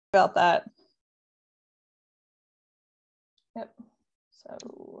about that. Yep.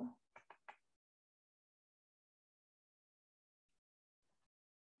 So.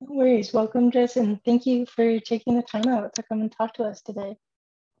 No worries. Welcome, Jess, and thank you for taking the time out to come and talk to us today.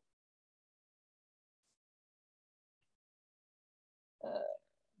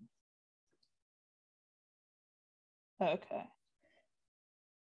 Okay.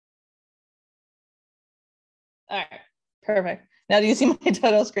 All right, perfect. Now do you see my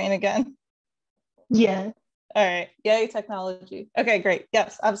total screen again? Yeah. All right, yay, technology. Okay, great.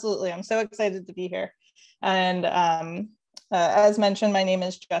 Yes, absolutely. I'm so excited to be here. And as mentioned, my name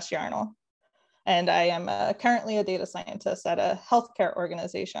is Jess Yarnall, and I am currently a data scientist at a healthcare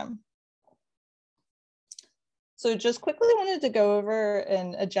organization. So just quickly wanted to go over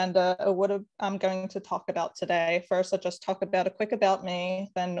an agenda of what I'm going to talk about today. First, I'll just talk about a quick about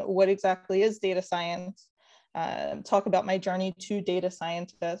me, then what exactly is data science, talk about my journey to data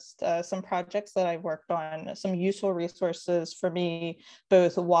scientist, some projects that I've worked on, some useful resources for me,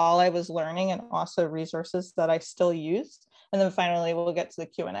 both while I was learning and also resources that I still use. And then finally, we'll get to the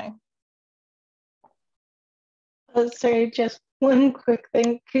Q&A. Oh, sorry, just one quick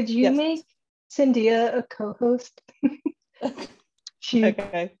thing. Could you make Cyndia a co-host? She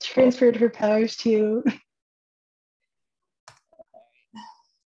transferred her powers to.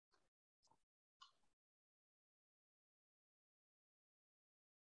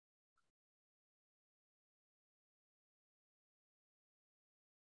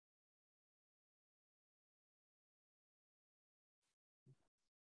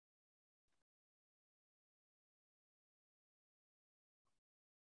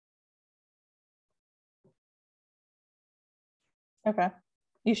 Okay,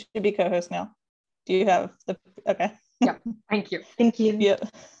 you should be co-host now. Do you have the, okay. Yeah, thank you. Thank you. Yep,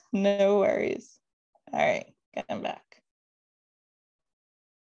 no worries. All right, getting back.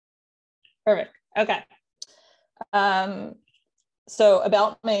 Perfect, okay. So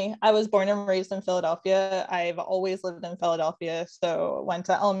about me, I was born and raised in Philadelphia. I've always lived in Philadelphia. So went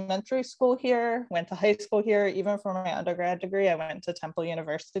to elementary school here, went to high school here. Even for my undergrad degree, I went to Temple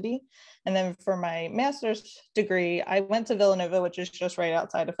University. And then for my master's degree, I went to Villanova, which is just right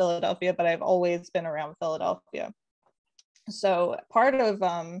outside of Philadelphia, but I've always been around Philadelphia. So part of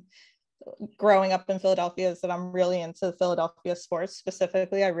growing up in Philadelphia is that I'm really into Philadelphia sports.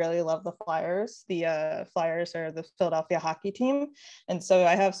 Specifically, I really love the Flyers. The Flyers are the Philadelphia hockey team. And so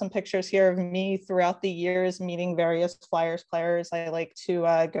I have some pictures here of me throughout the years meeting various Flyers players. I like to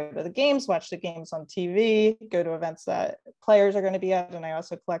go to the games, watch the games on TV, go to events that players are going to be at, and I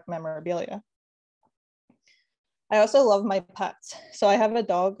also collect memorabilia. I also love my pets. So I have a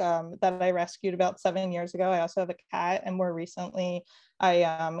dog that I rescued about 7 years ago. I also have a cat, and more recently,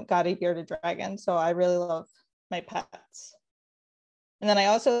 I got a bearded dragon. So I really love my pets. And then I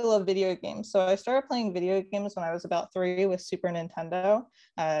also love video games. So I started playing video games when I was about 3 with Super Nintendo.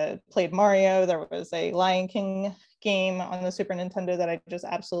 Played Mario. There was a Lion King game on the Super Nintendo that I just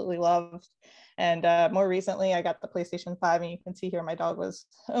absolutely loved. And more recently, I got the PlayStation 5, and you can see here my dog was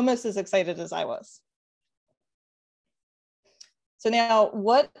almost as excited as I was. So now,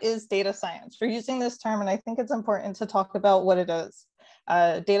 what is data science? We're using this term, and I think it's important to talk about what it is.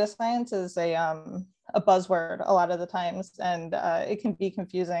 Data science is a buzzword a lot of the times, and it can be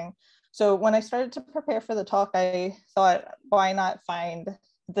confusing. So when I started to prepare for the talk, I thought, why not find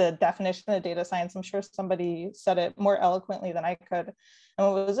the definition of data science? I'm sure somebody said it more eloquently than I could. And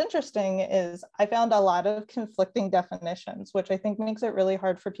what was interesting is I found a lot of conflicting definitions, which I think makes it really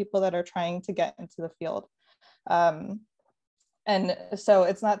hard for people that are trying to get into the field. And so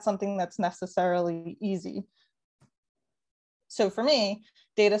it's not something that's necessarily easy. So for me,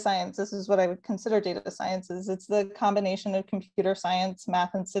 data science, this is what I would consider data science is. It's the combination of computer science,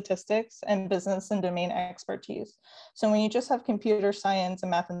 math and statistics, and business and domain expertise. So when you just have computer science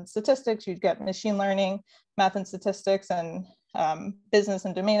and math and statistics, you'd get machine learning, math and statistics, and business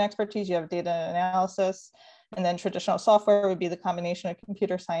and domain expertise. You have data analysis. And then traditional software would be the combination of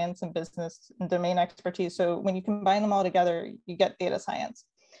computer science and business and domain expertise. So when you combine them all together, you get data science.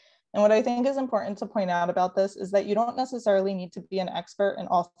 And what I think is important to point out about this is that you don't necessarily need to be an expert in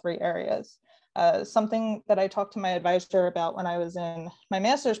all 3 areas. Something that I talked to my advisor about when I was in my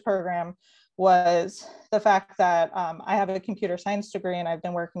master's program was the fact that I have a computer science degree and I've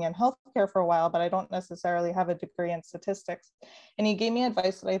been working in healthcare for a while, but I don't necessarily have a degree in statistics. And he gave me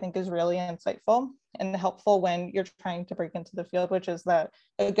advice that I think is really insightful and helpful when you're trying to break into the field, which is that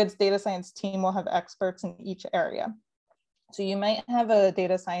a good data science team will have experts in each area. So you might have a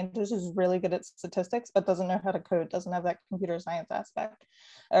data scientist who's really good at statistics, but doesn't know how to code, doesn't have that computer science aspect.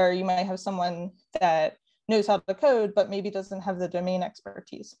 Or you might have someone that knows how to code, but maybe doesn't have the domain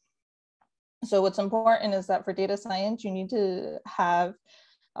expertise. So what's important is that for data science, you need to have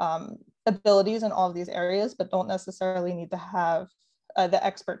abilities in all of these areas, but don't necessarily need to have the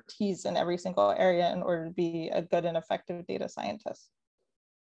expertise in every single area in order to be a good and effective data scientist.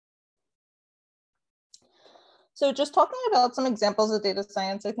 So just talking about some examples of data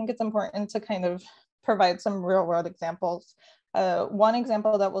science, I think it's important to kind of provide some real world examples. One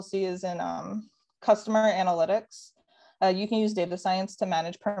example that we'll see is in customer analytics. You can use data science to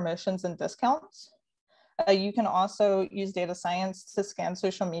manage promotions and discounts. You can also use data science to scan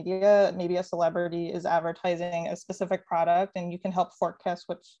social media. Maybe a celebrity is advertising a specific product, and you can help forecast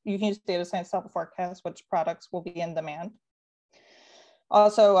you can use data science to help forecast which products will be in demand.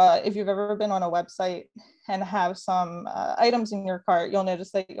 Also, if you've ever been on a website and have some items in your cart, you'll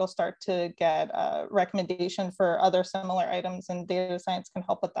notice that you'll start to get a recommendation for other similar items, and data science can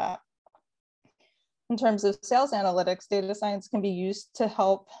help with that. In terms of sales analytics, data science can be used to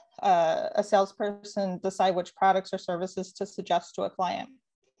help a salesperson decide which products or services to suggest to a client.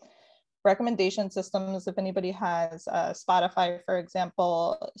 Recommendation systems, if anybody has Spotify, for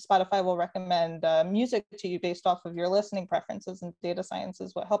example, Spotify will recommend music to you based off of your listening preferences, and data science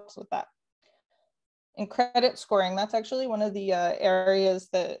is what helps with that. In credit scoring, that's actually one of the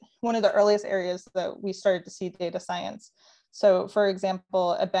earliest areas that we started to see data science. So for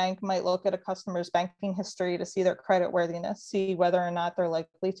example, a bank might look at a customer's banking history to see their credit worthiness, see whether or not they're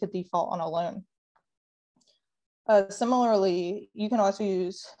likely to default on a loan. Similarly, you can also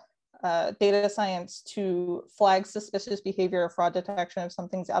use data science to flag suspicious behavior or fraud detection if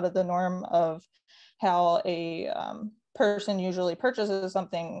something's out of the norm of how a person usually purchases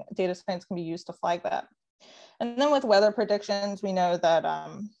something. Data science can be used to flag that. And then with weather predictions, we know that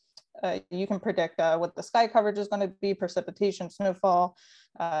you can predict what the sky coverage is going to be, precipitation, snowfall,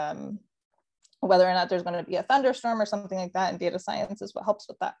 whether or not there's going to be a thunderstorm or something like that, and data science is what helps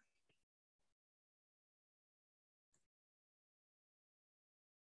with that.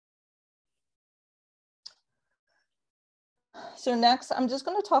 So next, I'm just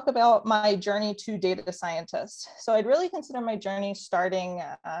going to talk about my journey to data scientist. So I'd really consider my journey starting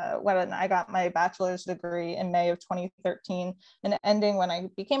when I got my bachelor's degree in May of 2013 and ending when I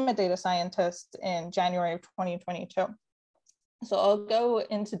became a data scientist in January of 2022. So I'll go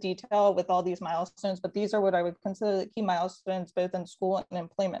into detail with all these milestones, but these are what I would consider the key milestones both in school and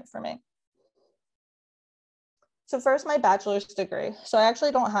employment for me. So first, my bachelor's degree. So I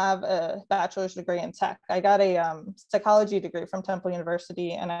actually don't have a bachelor's degree in tech. I got a psychology degree from Temple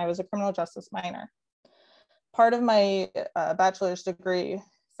University, and I was a criminal justice minor. Part of my bachelor's degree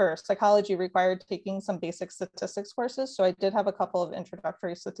for psychology required taking some basic statistics courses. So I did have a couple of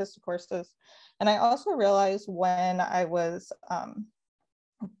introductory statistics courses. And I also realized when I was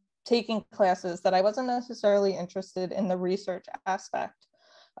taking classes that I wasn't necessarily interested in the research aspect,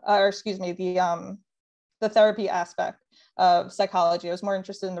 the therapy aspect of psychology. I was more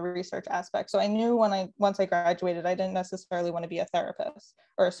interested in the research aspect. So I knew once I graduated, I didn't necessarily want to be a therapist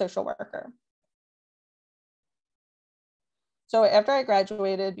or a social worker. So after I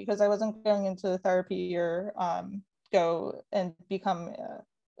graduated, because I wasn't going into therapy or go and become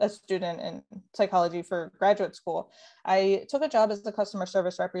a student in psychology for graduate school, I took a job as a customer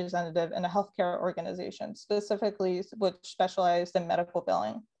service representative in a healthcare organization, specifically which specialized in medical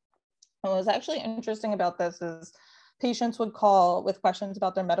billing. And what was actually interesting about this is patients would call with questions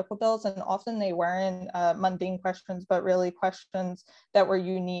about their medical bills, and often they weren't mundane questions, but really questions that were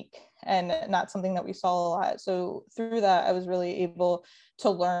unique and not something that we saw a lot. So through that, I was really able to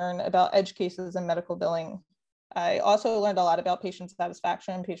learn about edge cases in medical billing. I also learned a lot about patient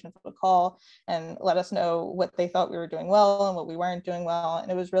satisfaction. Patients would call and let us know what they thought we were doing well and what we weren't doing well.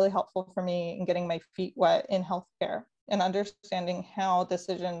 And it was really helpful for me in getting my feet wet in healthcare and understanding how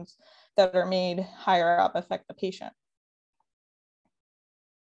decisions that are made higher up affect the patient.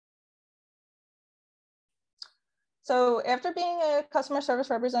 So after being a customer service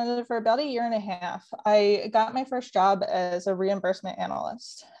representative for about 1.5 years, I got my first job as a reimbursement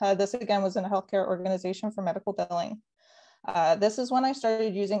analyst. This again was in a healthcare organization for medical billing. This is when I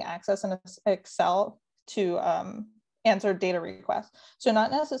started using Access and Excel to answer data requests. So not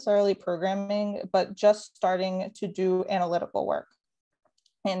necessarily programming, but just starting to do analytical work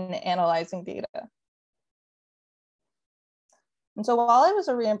in analyzing data. And so while I was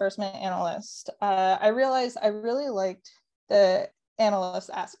a reimbursement analyst, I realized I really liked the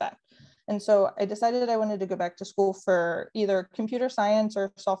analyst aspect. And so I decided I wanted to go back to school for either computer science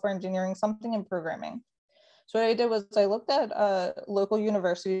or software engineering, something in programming. So what I did was I looked at local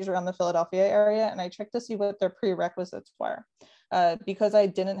universities around the Philadelphia area, and I checked to see what their prerequisites were. because I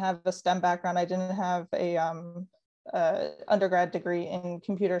didn't have a STEM background, I didn't have a undergrad degree in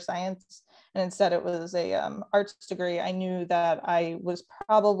computer science, and instead it was a arts degree. I knew that I was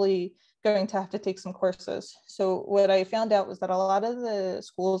probably going to have to take some courses. So what I found out was that a lot of the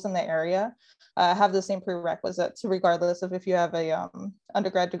schools in the area have the same prerequisites, regardless of if you have a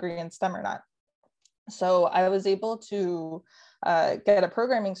undergrad degree in STEM or not. So I was able to get a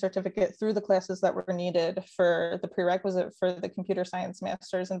programming certificate through the classes that were needed for the prerequisite for the computer science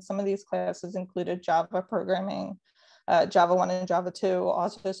masters. And some of these classes included Java programming, Java 1 and Java 2,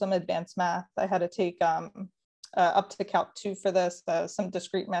 also some advanced math. I had to take up to Calc 2 for this, some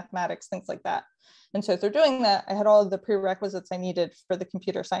discrete mathematics, things like that. And so through doing that, I had all of the prerequisites I needed for the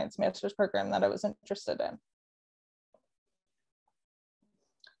computer science master's program that I was interested in.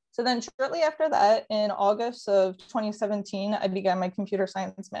 So then shortly after that, in August of 2017, I began my computer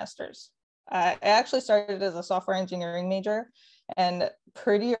science master's. I actually started as a software engineering major, and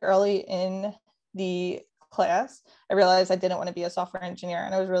pretty early in the class, I realized I didn't want to be a software engineer,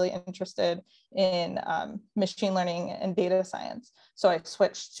 and I was really interested in machine learning and data science. So I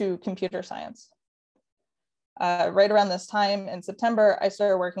switched to computer science. Right around this time in September, I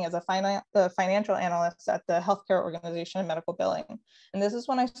started working as a financial analyst at the healthcare organization in medical billing. And this is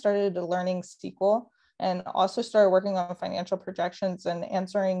when I started learning SQL and also started working on financial projections and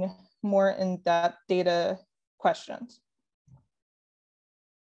answering more in-depth data questions.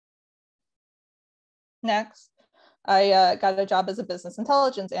 Next, I got a job as a business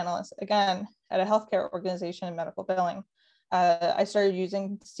intelligence analyst, again, at a healthcare organization in medical billing. I started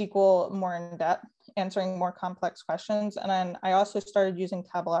using SQL more in depth, answering more complex questions. And then I also started using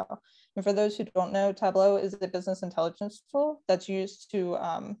Tableau. And for those who don't know, Tableau is a business intelligence tool that's used to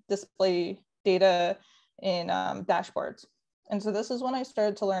display data in dashboards. And so this is when I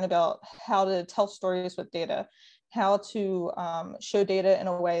started to learn about how to tell stories with data, how to show data in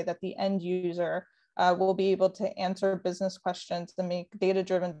a way that the end user will be able to answer business questions and make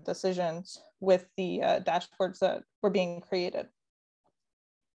data-driven decisions with the dashboards that were being created.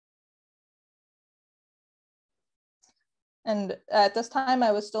 And at this time,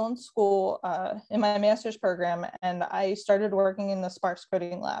 I was still in school in my master's program, and I started working in the sparse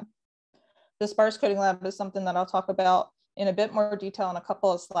coding lab. The sparse coding lab is something that I'll talk about in a bit more detail in a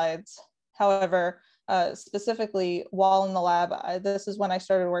couple of slides. However, specifically while in the lab, this is when I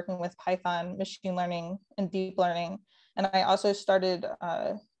started working with Python, machine learning, and deep learning. And I also started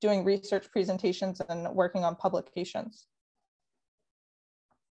doing research presentations and working on publications.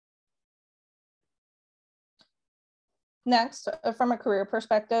 Next, from a career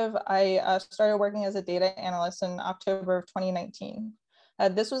perspective, I started working as a data analyst in October of 2019.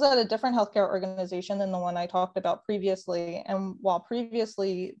 This was at a different healthcare organization than the one I talked about previously. And while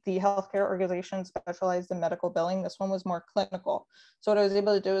previously the healthcare organization specialized in medical billing, this one was more clinical. So what I was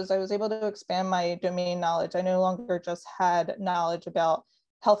able to do is I was able to expand my domain knowledge. I no longer just had knowledge about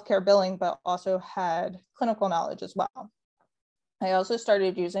healthcare billing, but also had clinical knowledge as well. I also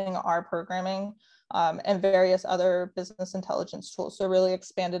started using R programming and various other business intelligence tools. So really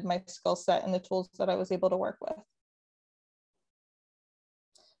expanded my skill set and the tools that I was able to work with.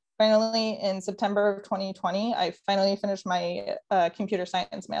 Finally, in September of 2020, I finally finished my computer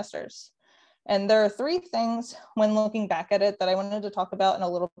science master's. And there are three things when looking back at it that I wanted to talk about in a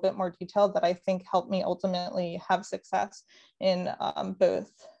little bit more detail that I think helped me ultimately have success in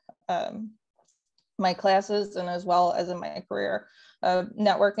both my classes and as well as in my career.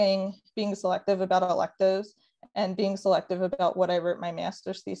 Networking, being selective about electives, and being selective about what I wrote my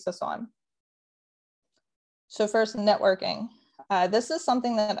master's thesis on. So first, networking. This is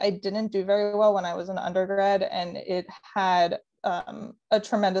something that I didn't do very well when I was an undergrad, and it had a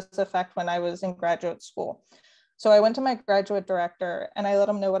tremendous effect when I was in graduate school. So I went to my graduate director and I let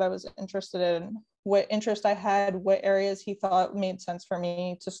him know what I was interested in, what interest I had, what areas he thought made sense for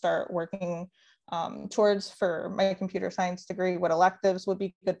me to start working towards for my computer science degree, what electives would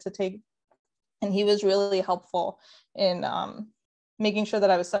be good to take. And he was really helpful in making sure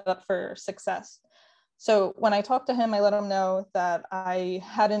that I was set up for success. So when I talked to him, I let him know that I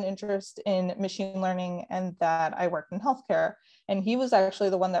had an interest in machine learning and that I worked in healthcare. And he was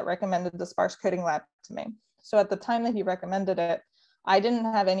actually the one that recommended the sparse coding lab to me. So at the time that he recommended it, I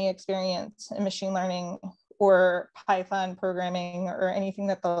didn't have any experience in machine learning or Python programming or anything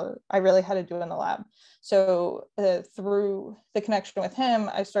that I really had to do in the lab. So through the connection with him,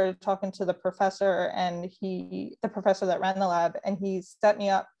 I started talking to the professor and the professor that ran the lab, and he set me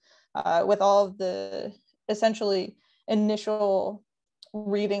up with all of the essentially initial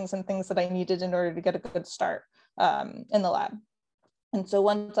readings and things that I needed in order to get a good start in the lab. And so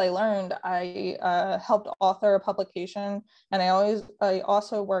once I learned, I helped author a publication, and I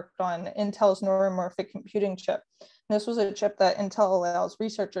also worked on Intel's neuromorphic computing chip. And this was a chip that Intel allows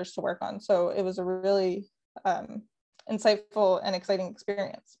researchers to work on. So it was a really insightful and exciting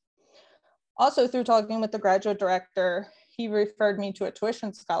experience. Also, through talking with the graduate director, he referred me to a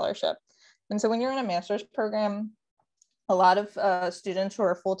tuition scholarship. And so when you're in a master's program, a lot of students who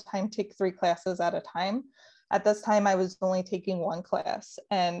are full-time take 3 classes at a time. At this time, I was only taking 1 class.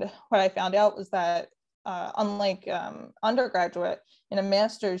 And what I found out was that unlike undergraduate, in a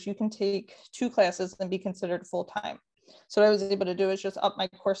master's, you can take 2 classes and be considered full-time. So what I was able to do is just up my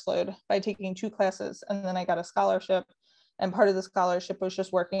course load by taking 2 classes, and then I got a scholarship. And part of the scholarship was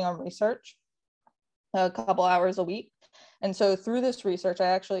just working on research a couple hours a week. And so through this research, I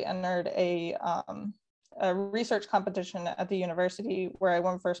actually entered a research competition at the university where I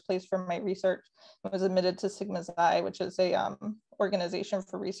won first place for my research. I was admitted to Sigma Xi, which is a organization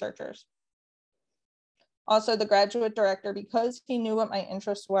for researchers. Also, the graduate director, because he knew what my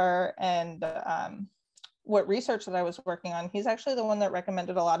interests were and what research that I was working on, he's actually the one that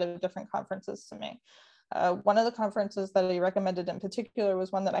recommended a lot of different conferences to me. One of the conferences that he recommended in particular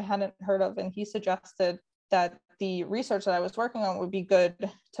was one that I hadn't heard of, and he suggested that the research that I was working on would be good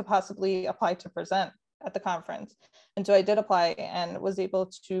to possibly apply to present at the conference. And so I did apply and was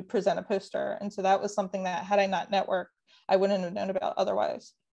able to present a poster. And so that was something that, had I not networked, I wouldn't have known about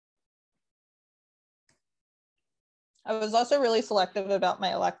otherwise. I was also really selective about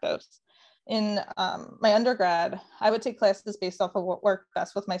my electives. In my undergrad, I would take classes based off of what worked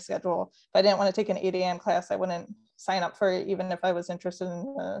best with my schedule. If I didn't want to take an 8 a.m. class, I wouldn't sign up for it, even if I was interested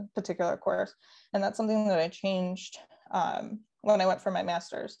in a particular course. And that's something that I changed when I went for my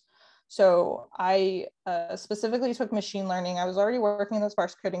master's. So I specifically took machine learning. I was already working in the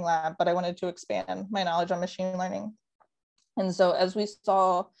sparse coding lab, but I wanted to expand my knowledge on machine learning. And so as we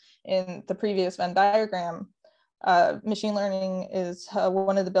saw in the previous Venn diagram, machine learning is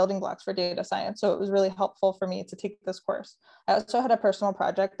one of the building blocks for data science. So it was really helpful for me to take this course. I also had a personal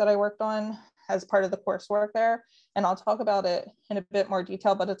project that I worked on as part of the coursework there. And I'll talk about it in a bit more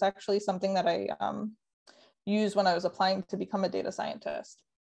detail, but it's actually something that I used when I was applying to become a data scientist.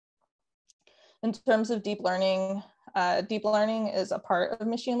 In terms of deep learning is a part of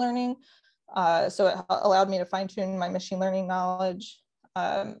machine learning. So it allowed me to fine tune my machine learning knowledge.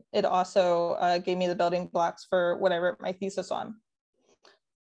 It also gave me the building blocks for what I wrote my thesis on.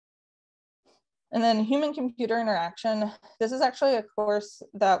 And then human computer interaction. This is actually a course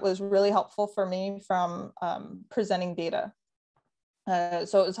that was really helpful for me from presenting data.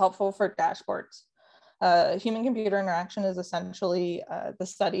 So it was helpful for dashboards. Human computer interaction is essentially the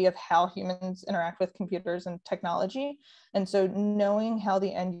study of how humans interact with computers and technology. And so knowing how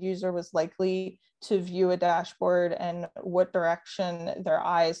the end user was likely to view a dashboard and what direction their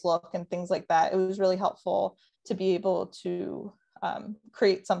eyes look and things like that, it was really helpful to be able to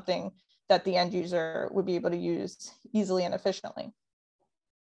create something that the end user would be able to use easily and efficiently.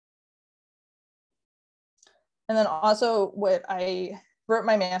 And then also what I wrote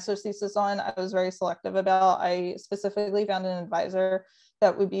my master's thesis on, I was very selective about. I specifically found an advisor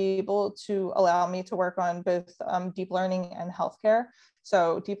that would be able to allow me to work on both deep learning and healthcare.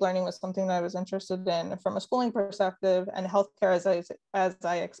 So deep learning was something that I was interested in from a schooling perspective, and healthcare, as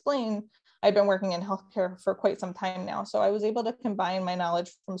I explained, I've been working in healthcare for quite some time now. So I was able to combine my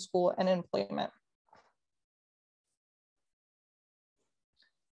knowledge from school and employment.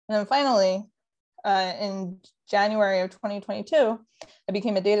 And then finally, in January of 2022, I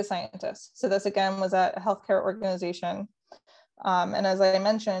became a data scientist. So this again was at a healthcare organization. And as I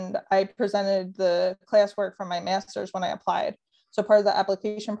mentioned, I presented the classwork from my master's when I applied. So part of the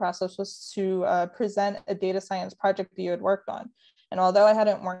application process was to present a data science project that you had worked on. And although I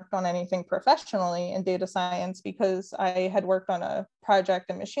hadn't worked on anything professionally in data science, because I had worked on a project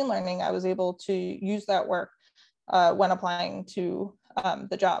in machine learning, I was able to use that work when applying to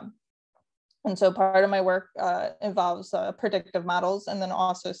the job. And so part of my work involves predictive models and then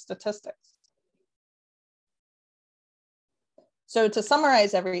also statistics. So to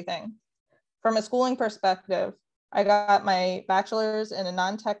summarize everything, from a schooling perspective, I got my bachelor's in a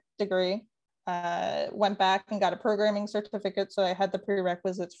non-tech degree, went back and got a programming certificate. So I had the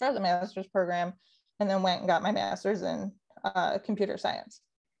prerequisites for the master's program, and then went and got my master's in computer science.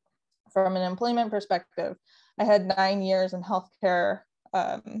 From an employment perspective, I had 9 years in healthcare,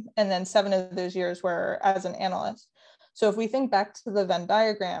 and then 7 of those years were as an analyst. So if we think back to the Venn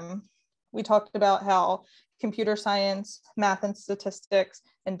diagram, we talked about how computer science, math and statistics,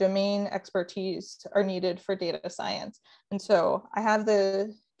 and domain expertise are needed for data science. And so I have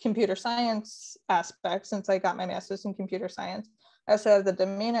the computer science aspect since I got my master's in computer science. I also have the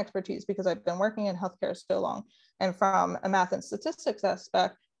domain expertise because I've been working in healthcare so long. And from a math and statistics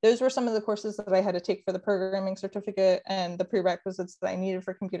aspect, those were some of the courses that I had to take for the programming certificate and the prerequisites that I needed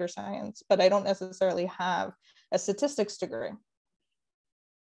for computer science, but I don't necessarily have a statistics degree.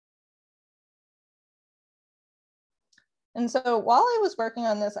 And so while I was working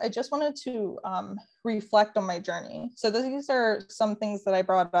on this, I just wanted to reflect on my journey. So these are some things that I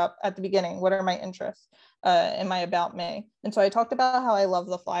brought up at the beginning. What are my interests in my About Me? And so I talked about how I love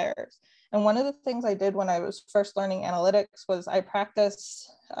the flyers. And one of the things I did when I was first learning analytics was I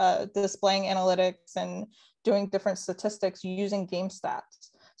practiced displaying analytics and doing different statistics using game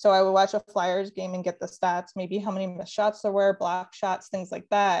stats. So I would watch a Flyers game and get the stats, maybe how many missed shots there were, block shots, things like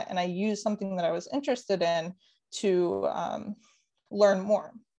that. And I used something that I was interested in to learn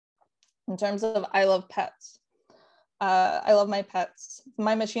more. In terms of I love pets. I love my pets.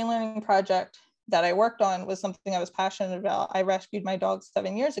 My machine learning project that I worked on was something I was passionate about. I rescued my dog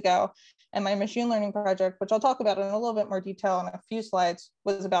 7 years ago, and my machine learning project, which I'll talk about in a little bit more detail in a few slides,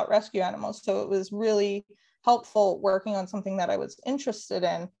 was about rescue animals. So it was really helpful working on something that I was interested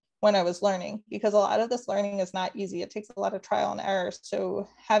in when I was learning, because a lot of this learning is not easy. It takes a lot of trial and error. So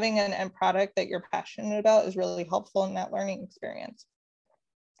having an end product that you're passionate about is really helpful in that learning experience.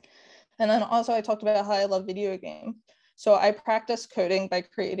 And then also I talked about how I love video games. So I practice coding by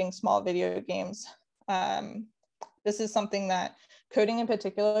creating small video games. This is something that coding in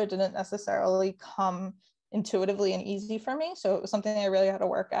particular didn't necessarily come intuitively and easy for me. So it was something I really had to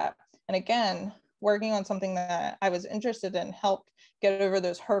work at. And again, working on something that I was interested in helped get over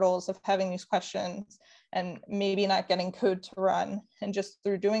those hurdles of having these questions and maybe not getting code to run. And just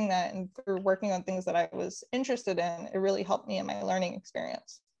through doing that and through working on things that I was interested in, it really helped me in my learning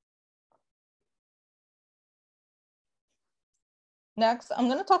experience. Next, I'm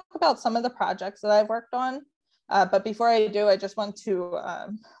going to talk about some of the projects that I've worked on. But before I do, I just want to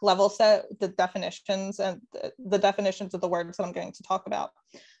level set the definitions and the definitions of the words that I'm going to talk about.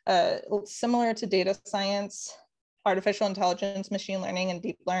 Similar to data science, artificial intelligence, machine learning, and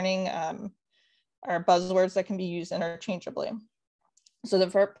deep learning are buzzwords that can be used interchangeably. So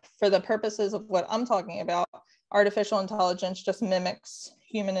for the purposes of what I'm talking about, artificial intelligence just mimics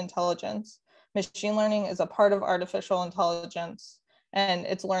human intelligence. Machine learning is a part of artificial intelligence, and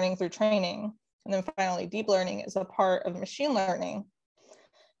it's learning through training. And then finally, deep learning is a part of machine learning,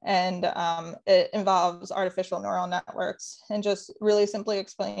 and it involves artificial neural networks. And just really simply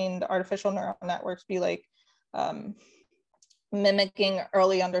explained, artificial neural networks be like mimicking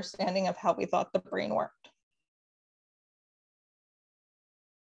early understanding of how we thought the brain worked.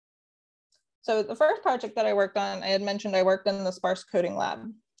 So the first project that I worked on, I had mentioned I worked in the sparse coding lab.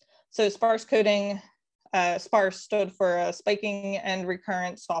 So sparse coding, sparse stood for spiking and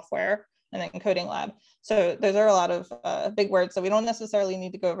recurrent software, and then coding lab. So those are a lot of big words that we don't necessarily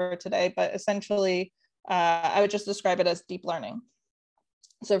need to go over today, but essentially I would just describe it as deep learning.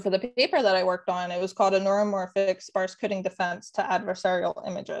 So for the paper that I worked on, it was called a neuromorphic sparse coding defense to adversarial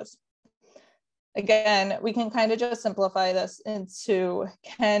images. Again, we can kind of just simplify this into,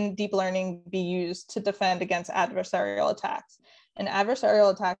 can deep learning be used to defend against adversarial attacks? And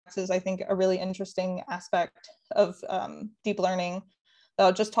adversarial attacks is, I think, a really interesting aspect of deep learning that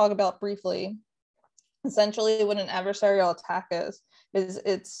I'll just talk about briefly. Essentially, what an adversarial attack is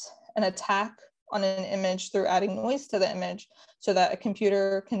it's an attack on an image through adding noise to the image so that a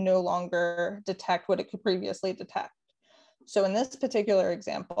computer can no longer detect what it could previously detect. So in this particular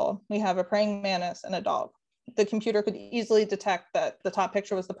example, we have a praying mantis and a dog. The computer could easily detect that the top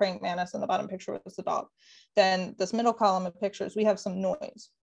picture was the praying mantis and the bottom picture was the dog. Then this middle column of pictures, we have some noise.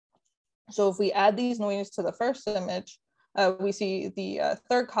 So if we add these noise to the first image, we see the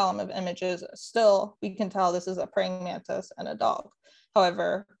third column of images. Still, we can tell this is a praying mantis and a dog.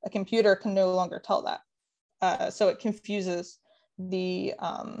 However, a computer can no longer tell that. So it confuses the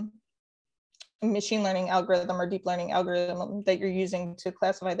machine learning algorithm or deep learning algorithm that you're using to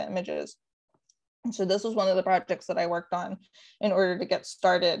classify the images. And so this was one of the projects that I worked on in order to get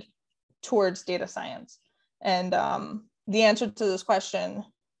started towards data science. And the answer to this question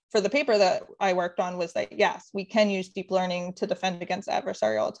for the paper that I worked on was that, yes, we can use deep learning to defend against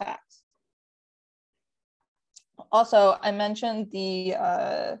adversarial attacks. Also, I mentioned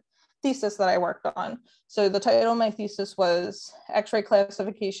the thesis that I worked on. So the title of my thesis was X-ray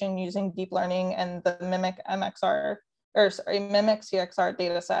classification using deep learning and the mimic mimic CXR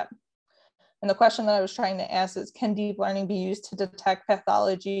data set. And the question that I was trying to ask is, can deep learning be used to detect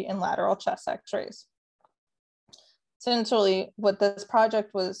pathology in lateral chest X-rays? Essentially, what this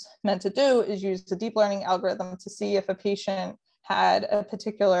project was meant to do is use the deep learning algorithm to see if a patient had a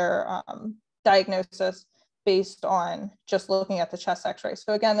particular diagnosis based on just looking at the chest x-ray.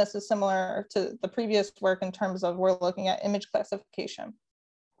 So again, this is similar to the previous work in terms of we're looking at image classification.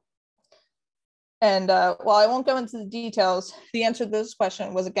 And while I won't go into the details, the answer to this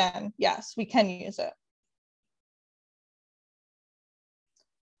question was, again, yes, we can use it.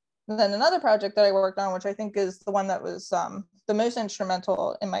 And then another project that I worked on, which I think is the one that was the most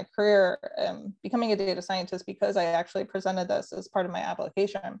instrumental in my career, becoming a data scientist, because I actually presented this as part of my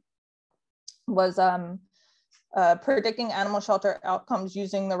application, was predicting animal shelter outcomes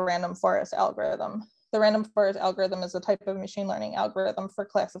using the random forest algorithm. The random forest algorithm is a type of machine learning algorithm for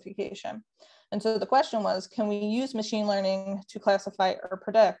classification. And so the question was, can we use machine learning to classify or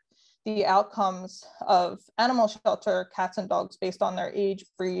predict the outcomes of animal shelter cats and dogs based on their age,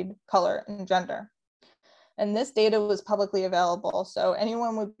 breed, color, and gender? And this data was publicly available, so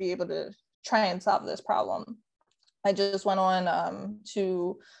anyone would be able to try and solve this problem. I just went on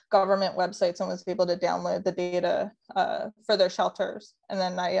to government websites and was able to download the data for their shelters. And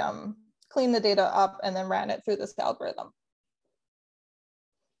then I cleaned the data up and then ran it through this algorithm.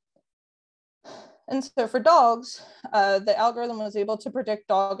 And so for dogs, the algorithm was able to predict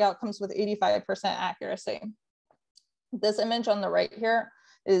dog outcomes with 85% accuracy. This image on the right here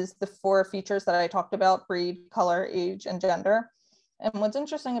is the 4 features that I talked about: breed, color, age, and gender. And what's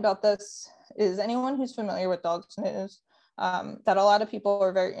interesting about this is anyone who's familiar with dogs knows that a lot of people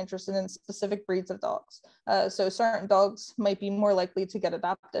are very interested in specific breeds of dogs. So certain dogs might be more likely to get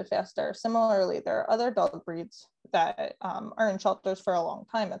adopted faster. Similarly, there are other dog breeds that are in shelters for a long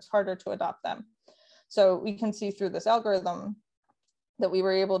time. It's harder to adopt them. So we can see through this algorithm that we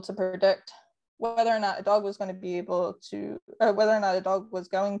were able to predict whether or not a dog was going to be able to, or whether or not a dog was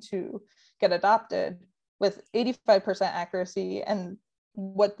going to get adopted with 85% accuracy, and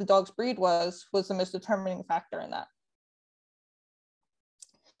what the dog's breed was the most determining factor in that.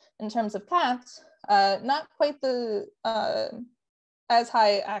 In terms of cats, not quite the as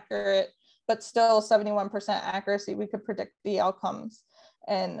high accurate, but still 71% accuracy, we could predict the outcomes.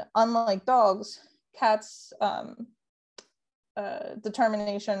 And unlike dogs, cats'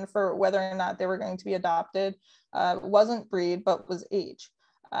 determination for whether or not they were going to be adopted wasn't breed, but was age.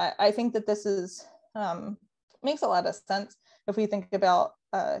 I think that this is makes a lot of sense if we think about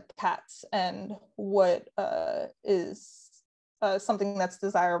cats and what is something that's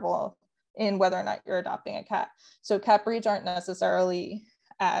desirable in whether or not you're adopting a cat. So cat breeds aren't necessarily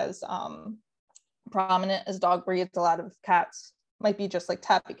as prominent as dog breeds. A lot of cats might be just like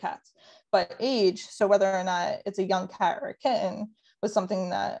tabby cats, but age, so whether or not it's a young cat or a kitten, was something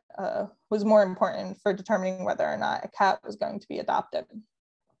that was more important for determining whether or not a cat was going to be adopted.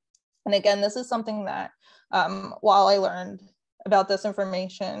 And again, this is something that while I learned about this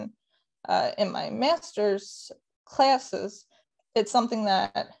information in my master's classes, it's something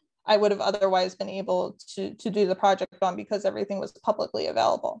that I would have otherwise been able to do the project on because everything was publicly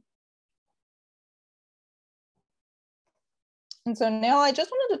available. And so now I just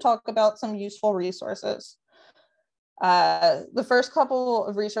wanted to talk about some useful resources. The first couple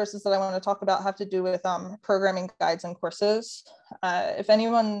of resources that I want to talk about have to do with programming guides and courses. If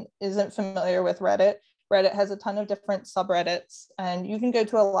anyone isn't familiar with Reddit, Reddit has a ton of different subreddits, and you can go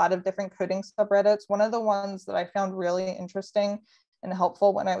to a lot of different coding subreddits. One of the ones that I found really interesting and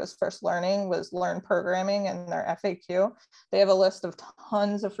helpful when I was first learning was Learn Programming and their FAQ. They have a list of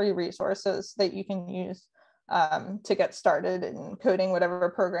tons of free resources that you can use to get started in coding whatever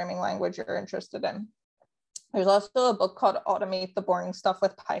programming language you're interested in. There's also a book called Automate the Boring Stuff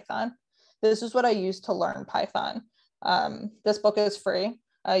with Python. This is what I used to learn Python. This book is free.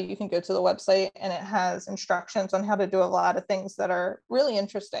 You can go to the website and it has instructions on how to do a lot of things that are really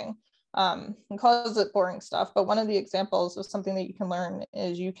interesting. And calls it boring stuff, but one of the examples of something that you can learn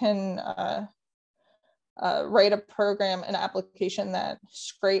is you can write a program, an application that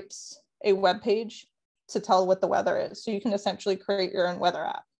scrapes a web page to tell what the weather is. So you can essentially create your own weather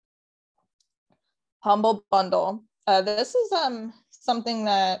app. Humble Bundle. This is something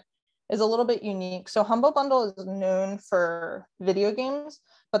that is a little bit unique. So Humble Bundle is known for video games,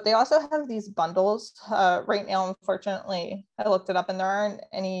 but they also have these bundles. Right now, unfortunately, I looked it up and there aren't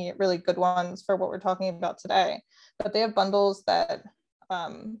any really good ones for what we're talking about today, but they have bundles that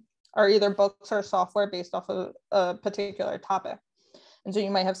are either books or software based off of a particular topic. And so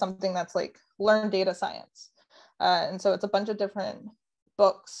you might have something that's like Learn Data Science. And so it's a bunch of different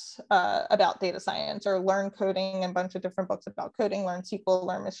books about data science, or Learn Coding and a bunch of different books about coding, Learn SQL,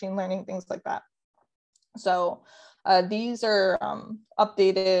 Learn Machine Learning, things like that. So these are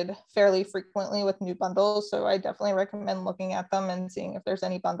updated fairly frequently with new bundles. So I definitely recommend looking at them and seeing if there's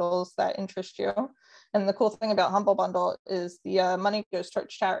any bundles that interest you. And the cool thing about Humble Bundle is the money goes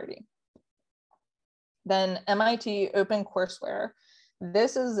towards charity. Then MIT OpenCourseWare.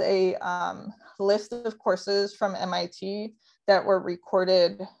 This is a list of courses from MIT that were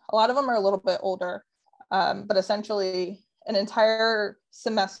recorded. A lot of them are a little bit older, but essentially an entire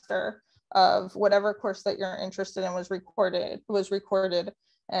semester of whatever course that you're interested in was recorded,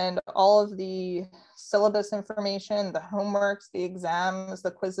 and all of the syllabus information, the homeworks, the exams,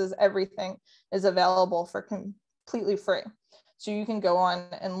 the quizzes, everything is available for completely free. So you can go on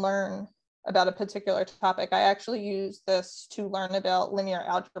and learn about a particular topic. I actually used this to learn about linear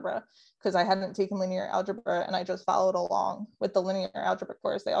algebra because I hadn't taken linear algebra, and I just followed along with the linear algebra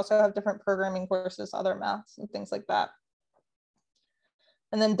course. They also have different programming courses, other maths and things like that.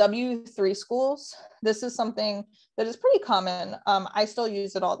 And then W3 schools. This is something that is pretty common. I still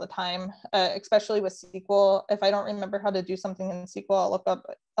use it all the time, especially with SQL. If I don't remember how to do something in SQL,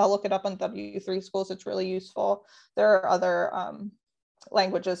 I'll look it up on W3 schools. It's really useful. There are other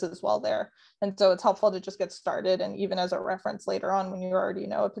languages as well there. And so it's helpful to just get started, and even as a reference later on when you already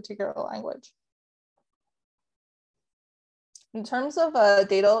know a particular language. In terms of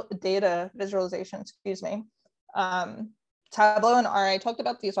data visualization, Tableau and R, I talked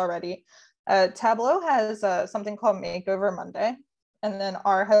about these already. Tableau has something called Makeover Monday, and then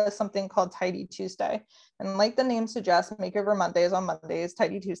R has something called Tidy Tuesday. And like the name suggests, Makeover Monday is on Mondays,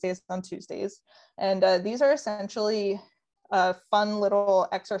 Tidy Tuesday is on Tuesdays. And these are essentially fun little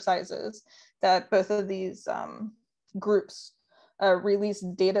exercises that both of these groups release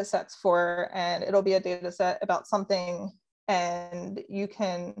data sets for, and it'll be a data set about something, and you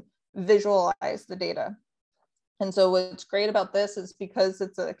can visualize the data. And so what's great about this is because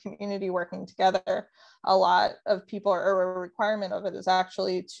it's a community working together, a lot of people, or a requirement of it is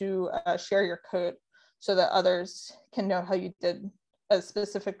actually to share your code so that others can know how you did a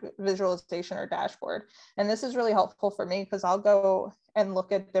specific visualization or dashboard. And this is really helpful for me because I'll go and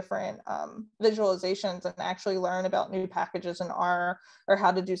look at different visualizations and actually learn about new packages in R, or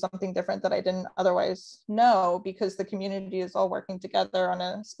how to do something different that I didn't otherwise know, because the community is all working together on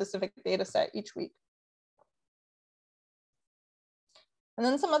a specific data set each week. And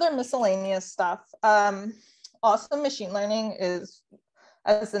then some other miscellaneous stuff. Awesome Machine Learning is,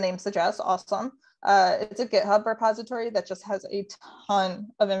 as the name suggests, awesome. It's a GitHub repository that just has a ton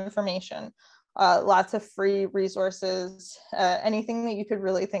of information, lots of free resources, anything that you could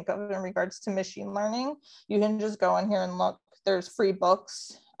really think of in regards to machine learning. You can just go in here and look. There's free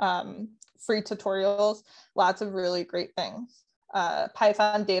books, free tutorials, lots of really great things.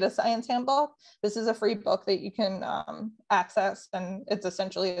 Python Data Science Handbook. This is a free book that you can access, and it's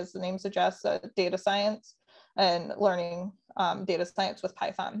essentially, as the name suggests, data science and learning data science with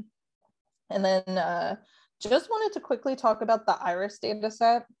Python. And then just wanted to quickly talk about the Iris data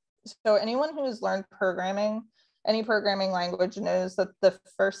set. So anyone who has learned programming, any programming language, knows that the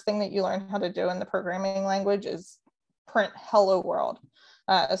first thing that you learn how to do in the programming language is print hello world.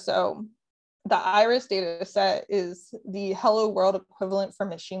 So the Iris data set is the hello world equivalent for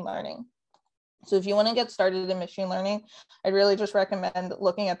machine learning. So if you want to get started in machine learning, I'd really just recommend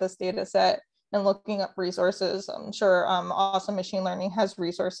looking at this data set and looking up resources. I'm sure Awesome Machine Learning has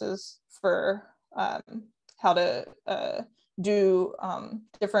resources for how to do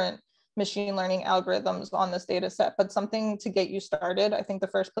different machine learning algorithms on this data set, but something to get you started. I think the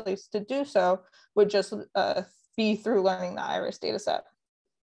first place to do so would just be through learning the Iris data set.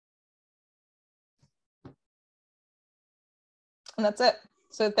 And that's it.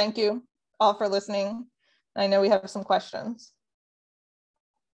 So thank you all for listening. I know we have some questions.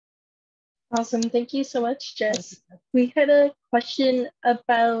 Awesome. Thank you so much, Jess. We had a question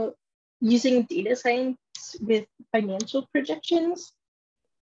about using data science with financial projections.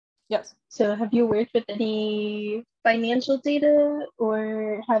 Yes. So have you worked with any financial data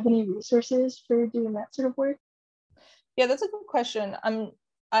or have any resources for doing that sort of work? Yeah, that's a good question.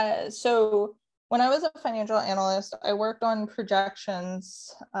 So when I was a financial analyst, I worked on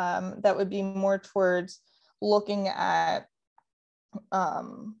projections that would be more towards looking at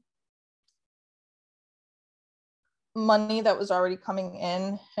money that was already coming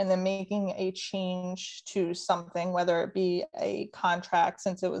in and then making a change to something, whether it be a contract,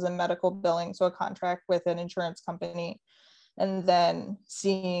 since it was a medical billing, so a contract with an insurance company, and then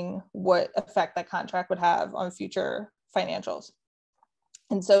seeing what effect that contract would have on future financials.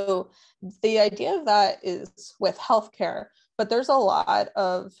 And so the idea of that is with healthcare, but there's a lot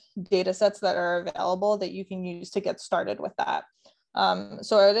of data sets that are available that you can use to get started with that.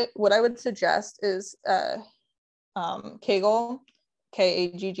 So what I would suggest is Kaggle,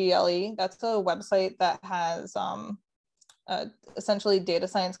 Kaggle. That's a website that has essentially data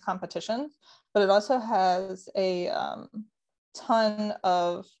science competitions, but it also has a ton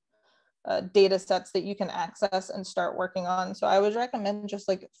of data sets that you can access and start working on. So I would recommend just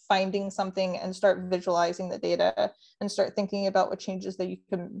like finding something and start visualizing the data and start thinking about what changes that you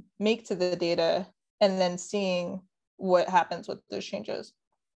can make to the data and then seeing what happens with those changes.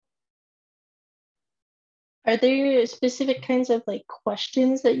 Are there specific kinds of like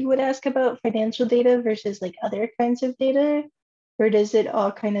questions that you would ask about financial data versus like other kinds of data? Or does it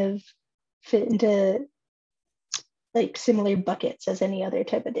all kind of fit into like similar buckets as any other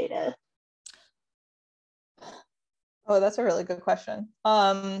type of data? Oh, that's a really good question.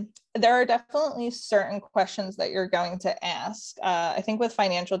 There are definitely certain questions that you're going to ask. I think with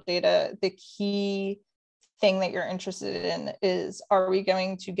financial data, the key thing that you're interested in is, are we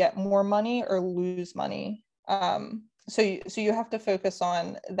going to get more money or lose money? So you have to focus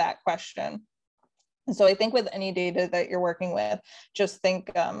on that question. So I think with any data that you're working with, just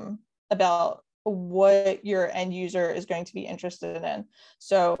think about what your end user is going to be interested in.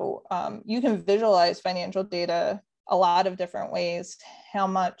 So you can visualize financial data a lot of different ways. How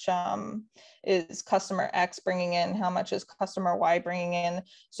much is customer X bringing in? How much is customer Y bringing in?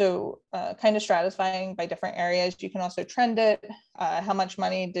 So kind of stratifying by different areas. You can also trend it. How much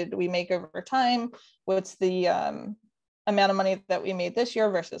money did we make over time? What's the amount of money that we made this year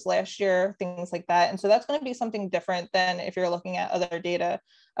versus last year, things like that. And so that's going to be something different than if you're looking at other data.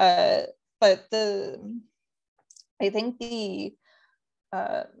 But I think the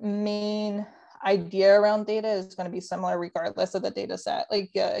main idea around data is going to be similar regardless of the data set. Like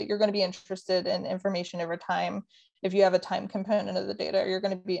you're going to be interested in information over time. If you have a time component of the data, you're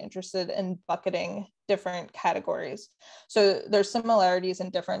going to be interested in bucketing different categories. So there's similarities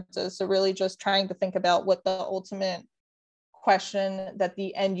and differences. So really just trying to think about what the ultimate question that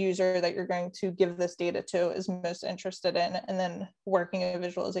the end user that you're going to give this data to is most interested in, and then working a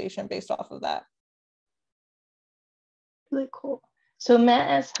visualization based off of that. Really cool. So Matt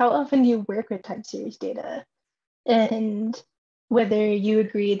asks, how often do you work with time series data, and whether you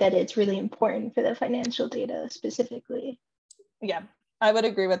agree that it's really important for the financial data specifically? Yeah, I would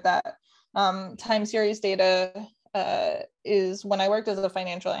agree with that. Time series data is, when I worked as a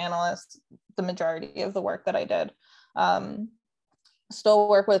financial analyst, the majority of the work that I did. Still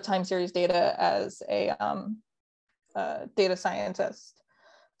work with time series data as a data scientist.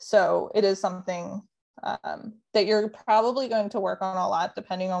 So it is something that you're probably going to work on a lot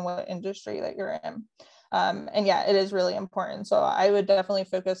depending on what industry that you're in. And yeah, it is really important. So I would definitely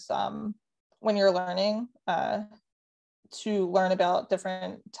focus when you're learning to learn about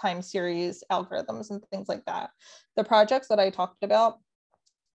different time series algorithms and things like that. The projects that I talked about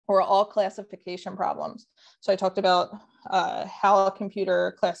were all classification problems. So I talked about how a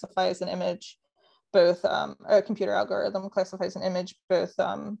computer classifies an image, both a computer algorithm classifies an image both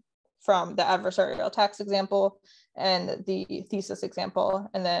from the adversarial tax example and the thesis example.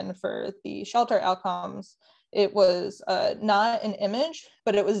 And then for the shelter outcomes, it was not an image,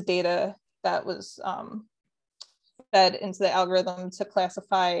 but it was data that was fed into the algorithm to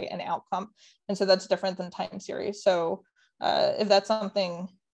classify an outcome. And so that's different than time series. So if that's something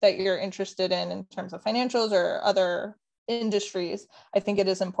that you're interested in terms of financials or other industries, I think it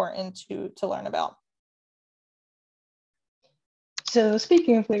is important to learn about. So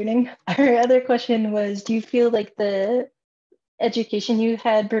speaking of learning, our other question was, do you feel like the education you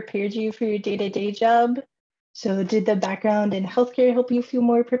had prepared you for your day-to-day job? So did the background in healthcare help you feel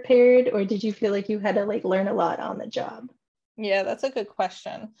more prepared, or did you feel like you had to like learn a lot on the job? Yeah, that's a good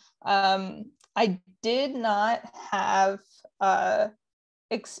question. I did not have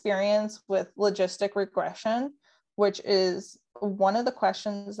experience with logistic regression, which is one of the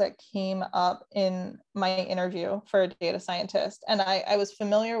questions that came up in my interview for a data scientist. And I was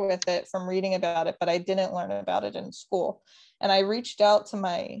familiar with it from reading about it, but I didn't learn about it in school. And I reached out to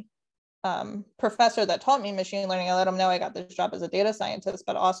my professor that taught me machine learning. I let him know I got this job as a data scientist,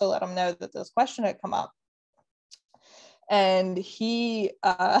 but also let him know that this question had come up. And he,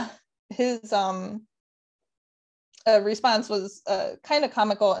 his response was kind of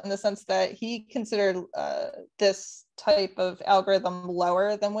comical in the sense that he considered this type of algorithm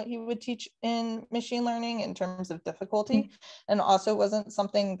lower than what he would teach in machine learning in terms of difficulty, and also wasn't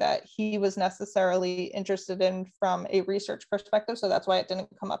something that he was necessarily interested in from a research perspective. So that's why it didn't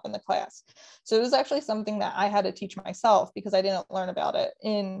come up in the class. So it was actually something that I had to teach myself because I didn't learn about it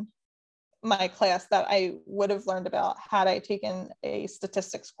in my class that I would have learned about had I taken a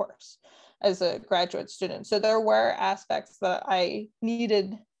statistics course as a graduate student. So there were aspects that I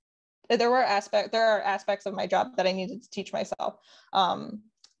needed. There are aspects of my job that I needed to teach myself.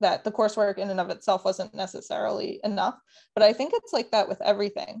 that the coursework in and of itself wasn't necessarily enough. But I think it's like that with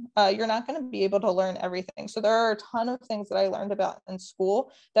everything. You're not going to be able to learn everything. So there are a ton of things that I learned about in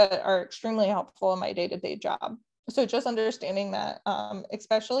school that are extremely helpful in my day-to-day job. So just understanding that,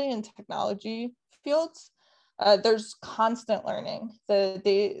 especially in technology fields, there's constant learning.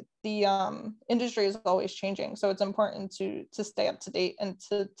 The industry is always changing, so it's important to stay up to date and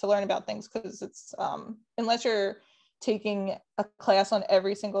to learn about things, because it's unless you're taking a class on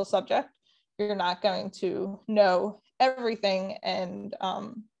every single subject, you're not going to know everything. And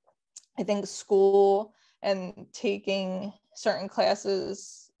I think school and taking certain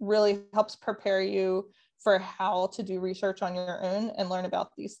classes really helps prepare you for how to do research on your own and learn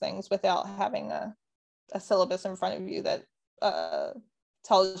about these things without having a syllabus in front of you that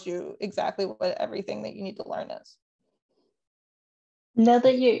tells you exactly what everything that you need to learn is. Now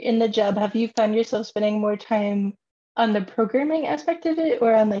that you're in the job, have you found yourself spending more time on the programming aspect of it,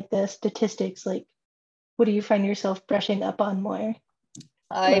 or on like the statistics? Like, what do you find yourself brushing up on more?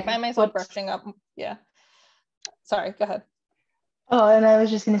 I find myself brushing up. Yeah. Sorry, go ahead. Oh, and I was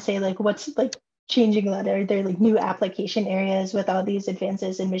just going to say, like, what's like changing a lot? Are there like new application areas with all these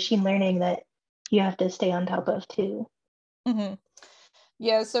advances in machine learning that you have to stay on top of too? Mm-hmm.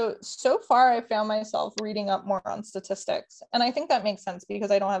 Yeah, so far I found myself reading up more on statistics. And I think that makes sense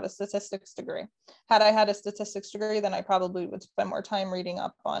because I don't have a statistics degree. Had I had a statistics degree, then I probably would spend more time reading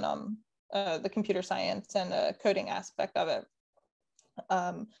up on the computer science and coding aspect of it.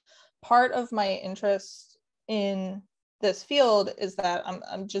 Part of my interest in this field is that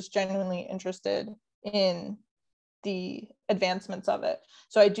I'm just genuinely interested in the advancements of it.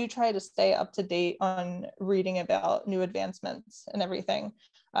 So I do try to stay up to date on reading about new advancements and everything.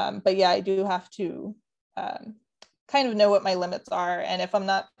 But yeah, I do have to kind of know what my limits are. And if I'm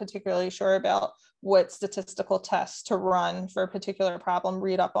not particularly sure about what statistical tests to run for a particular problem,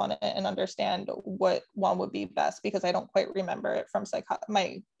 read up on it and understand what one would be best, because I don't quite remember it from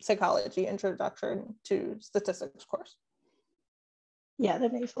my psychology introduction to statistics course. Yeah,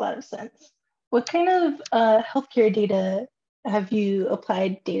 that makes a lot of sense. What kind of healthcare data have you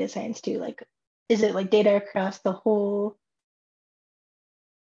applied data science to? Like, is it like data across the whole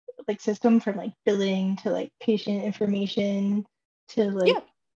like system, from like billing to like patient information to like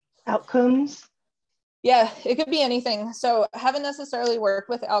outcomes? Yeah, it could be anything. So I haven't necessarily worked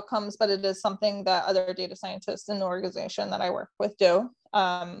with outcomes, but it is something that other data scientists in the organization that I work with do.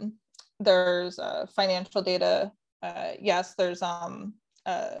 There's financial data. Yes, there's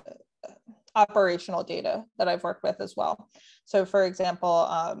operational data that I've worked with as well. So for example,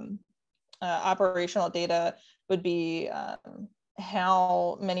 operational data would be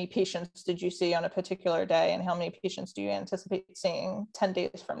how many patients did you see on a particular day, and how many patients do you anticipate seeing 10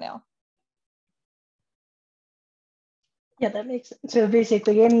 days from now? Yeah, that makes sense. So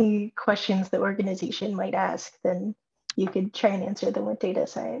basically any questions the organization might ask, then you could try and answer them with data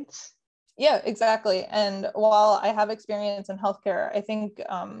science. Yeah, exactly. And while I have experience in healthcare, I think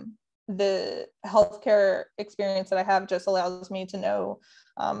the healthcare experience that I have just allows me to know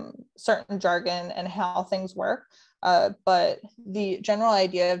certain jargon and how things work. But the general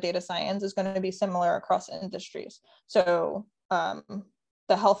idea of data science is going to be similar across industries. So the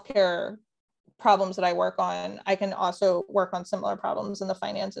healthcare problems that I work on, I can also work on similar problems in the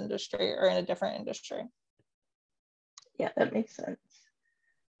finance industry or in a different industry. Yeah, that makes sense.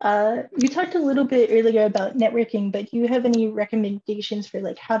 You talked a little bit earlier about networking, but do you have any recommendations for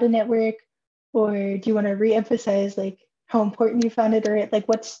like how to network, or do you want to re-emphasize like how important you found it, or at like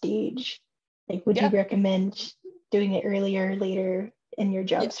what stage? Like, would you recommend doing it earlier or later in your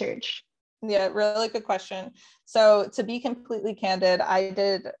job search? Yeah, really good question. So to be completely candid, I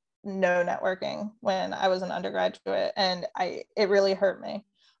did no networking when I was an undergraduate, and it really hurt me.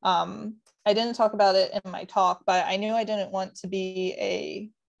 I didn't talk about it in my talk, but I knew I didn't want to be a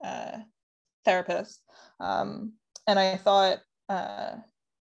therapist. And I thought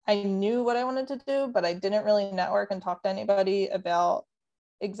I knew what I wanted to do, but I didn't really network and talk to anybody about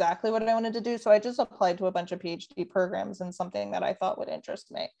exactly what I wanted to do. So I just applied to a bunch of PhD programs in something that I thought would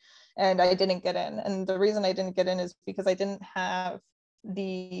interest me. And I didn't get in. And the reason I didn't get in is because I didn't have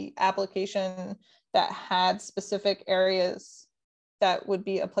the application that had specific areas that would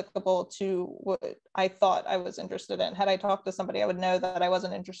be applicable to what I thought I was interested in. Had I talked to somebody, I would know that I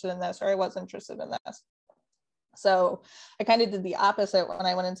wasn't interested in this, or I was interested in this. So I kind of did the opposite when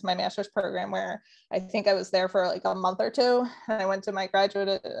I went into my master's program, where I think I was there for like a month or two, and I went to my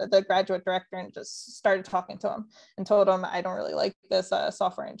the graduate director, and just started talking to him and told him I don't really like this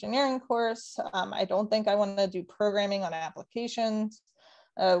software engineering course. I don't think I want to do programming on applications.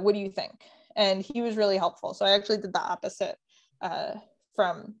 What do you think? And he was really helpful. So I actually did the opposite.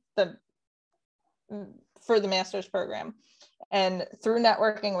 for the master's program. And through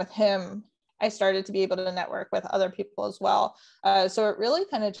networking with him, I started to be able to network with other people as well. So it really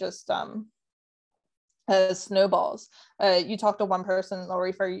kind of just snowballs. You talk to one person, they'll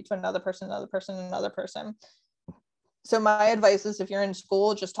refer you to another person, another person, another person. So my advice is, if you're in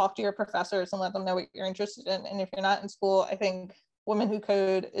school, just talk to your professors and let them know what you're interested in. And if you're not in school, I think Women Who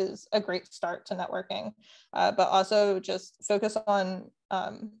Code is a great start to networking, but also just focus on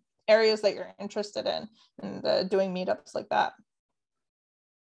areas that you're interested in and doing meetups like that.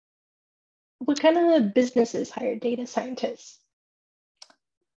 What kind of businesses hire data scientists?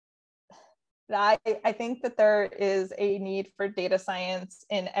 I think that there is a need for data science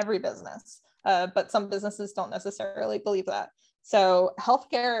in every business, but some businesses don't necessarily believe that. So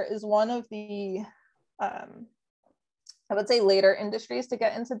healthcare is one of the, I would say, later industries to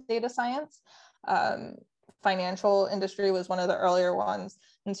get into data science. Financial industry was one of the earlier ones.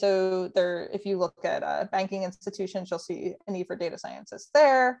 And so there, if you look at banking institutions, you'll see a need for data scientists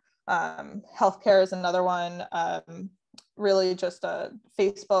there. Healthcare is another one. Really just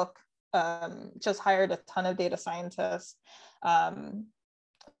Facebook just hired a ton of data scientists.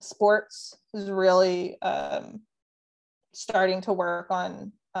 Sports is really starting to work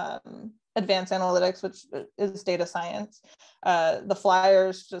on advanced analytics, which is data science. The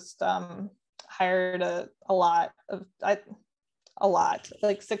Flyers just hired a lot,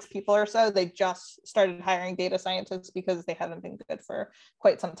 like 6 people or so. They just started hiring data scientists because they haven't been good for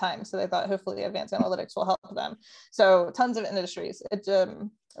quite some time. So they thought hopefully advanced analytics will help them. So tons of industries. It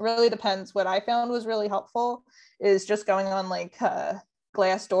really depends. What I found was really helpful is just going on like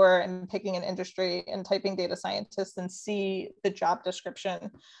Glassdoor and picking an industry and typing data scientist and see the job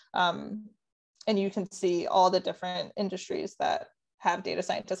description. And you can see all the different industries that have data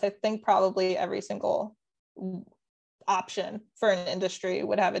scientists. I think probably every single option for an industry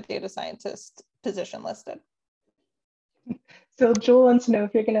would have a data scientist position listed. So Joel wants to know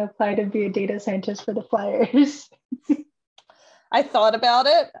if you're going to apply to be a data scientist for the Flyers. I thought about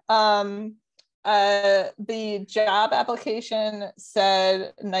it. The job application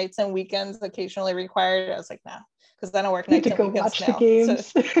said nights and weekends occasionally required. I was like, nah, because I don't work nights and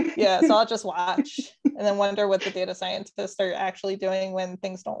weekends now. So I'll just watch and then wonder what the data scientists are actually doing when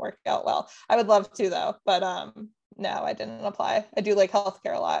things don't work out well. I would love to though, but no, I didn't apply. I do like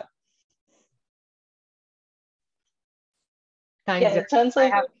healthcare a lot. Thanks. Yeah, it sounds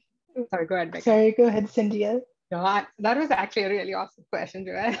like. Sorry, go ahead, Becky. Sorry, go ahead, Cynthia. No, that was actually a really awesome question,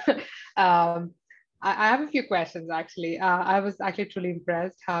 Joanne. I have a few questions actually. I was actually truly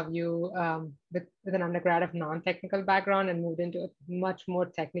impressed how you, with an undergrad of non-technical background and moved into a much more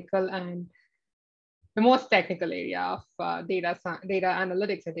technical and the most technical area of data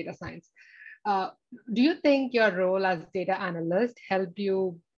analytics and data science. Do you think your role as data analyst helped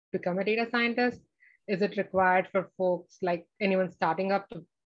you become a data scientist? Is it required for folks like anyone starting up to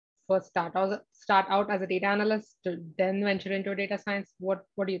first start out as a data analyst to then venture into data science? What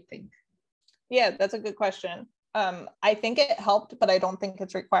do you think? Yeah, that's a good question. I think it helped, but I don't think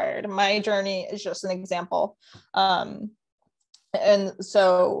it's required. My journey is just an example. And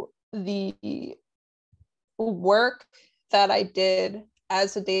so the work that I did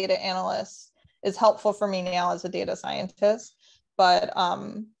as a data analyst is helpful for me now as a data scientist, but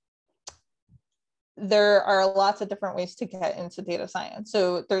there are lots of different ways to get into data science.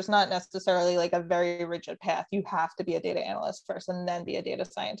 So there's not necessarily like a very rigid path. You have to be a data analyst first and then be a data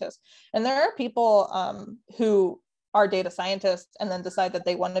scientist. And there are people who are data scientists and then decide that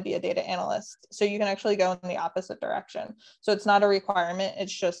they want to be a data analyst. So you can actually go in the opposite direction. So it's not a requirement.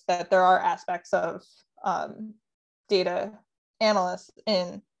 It's just that there are aspects of data analysts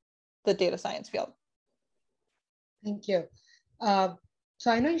in the data science field. Thank you. So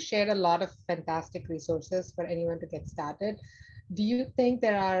I know you shared a lot of fantastic resources for anyone to get started. Do you think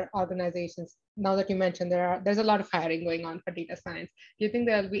there are organizations, now that you mentioned there's a lot of hiring going on for data science, do you think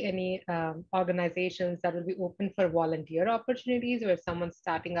there will be any organizations that will be open for volunteer opportunities where someone's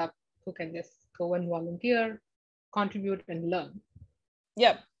starting up who can just go and volunteer, contribute and learn?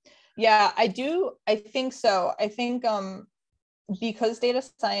 Yep. Yeah, I do. I think so. I think because data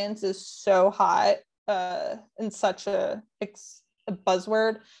science is so hot and such a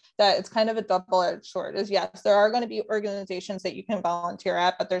buzzword that it's kind of a double-edged sword. Is yes, there are going to be organizations that you can volunteer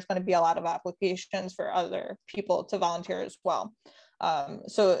at, but there's going to be a lot of applications for other people to volunteer as well.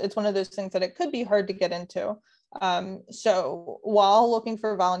 So it's one of those things that it could be hard to get into. So while looking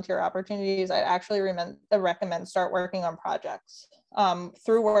for volunteer opportunities, I actually recommend start working on projects.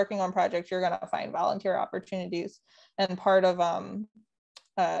 Through working on projects, you're going to find volunteer opportunities, and part of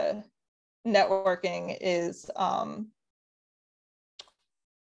networking is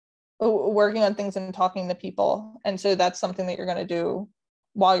working on things and talking to people. And so that's something that you're going to do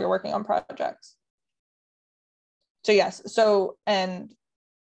while you're working on projects. So yes, so, and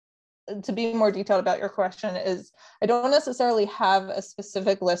to be more detailed about your question is, I don't necessarily have a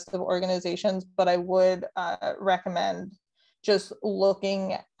specific list of organizations, but I would recommend just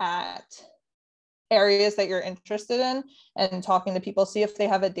looking at areas that you're interested in and talking to people, see if they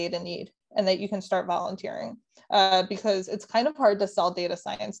have a data need and that you can start volunteering. Because it's kind of hard to sell data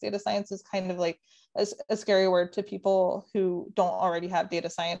science. Data science is kind of like a scary word to people who don't already have data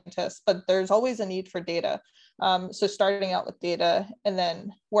scientists, but there's always a need for data. So starting out with data and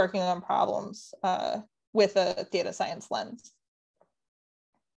then working on problems with a data science lens.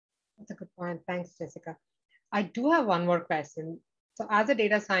 That's a good point. Thanks, Jessica. I do have one more question. So as a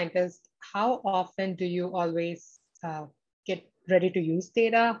data scientist, how often do you always get ready to use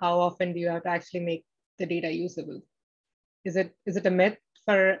data? How often do you have to actually make the data usable? Is it a myth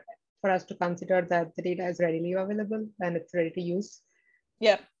for us to consider that the data is readily available and it's ready to use?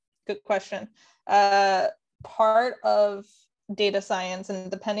 Yeah, good question. Part of data science, and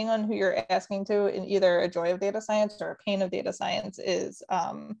depending on who you're asking to, in either a joy of data science or a pain of data science, is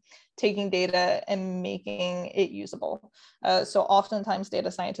taking data and making it usable. So oftentimes data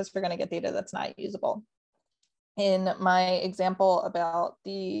scientists are going to get data that's not usable. In my example about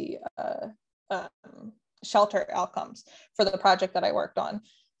the shelter outcomes for the project that I worked on,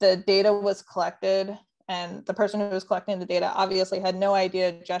 the data was collected and the person who was collecting the data obviously had no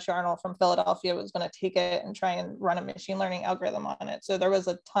idea Jess Yarnall from Philadelphia was going to take it and try and run a machine learning algorithm on it. So there was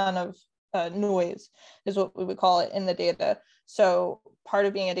a ton of noise, is what we would call it, in the data. So part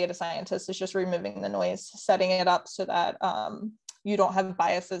of being a data scientist is just removing the noise, setting it up so that you don't have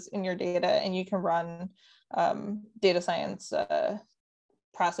biases in your data and you can run data science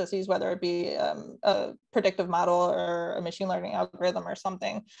processes, whether it be a predictive model or a machine learning algorithm or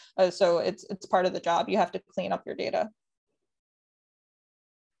something. So it's part of the job. You have to clean up your data.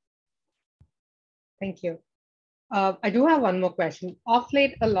 Thank you. I do have one more question. Of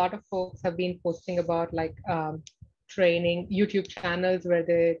late, a lot of folks have been posting about like training YouTube channels where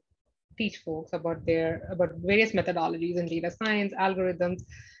they teach folks about various methodologies in data science, algorithms.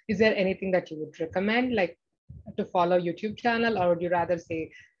 Is there anything that you would recommend, like to follow YouTube channel, or would you rather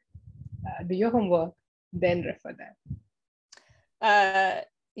say do your homework, then refer that?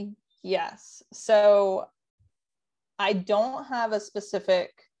 Yes. So I don't have a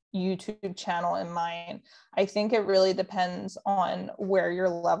specific YouTube channel in mind. I think it really depends on where your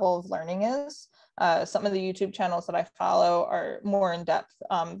level of learning is. Some of the YouTube channels that I follow are more in depth.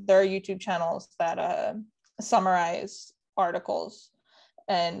 There are YouTube channels that summarize articles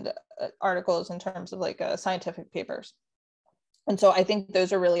and articles in terms of like scientific papers. And so I think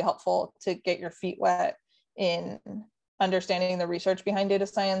those are really helpful to get your feet wet in understanding the research behind data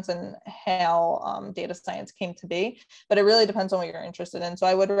science and how data science came to be. But it really depends on what you're interested in. So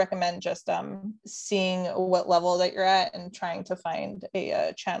I would recommend just seeing what level that you're at and trying to find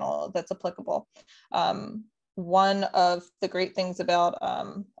a channel that's applicable. One of the great things about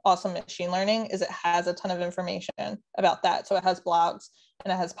Awesome Machine Learning is it has a ton of information about that. So it has blogs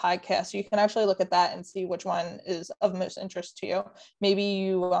and it has podcasts. So you can actually look at that and see which one is of most interest to you. Maybe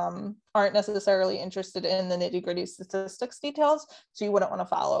you aren't necessarily interested in the nitty-gritty statistics details, so you wouldn't want to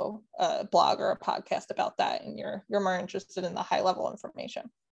follow a blog or a podcast about that, and you're more interested in the high-level information.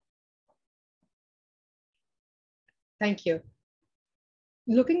 Thank you.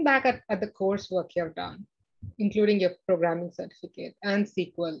 Looking back at the coursework you've done, including your programming certificate and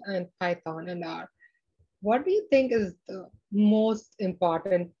SQL and Python and R, what do you think is the most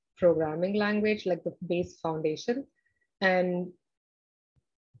important programming language, like the base foundation? And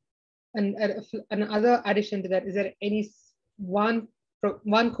another addition to that, is there any one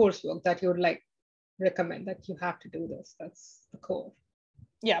coursework that you would like recommend that you have to do this? That's the core.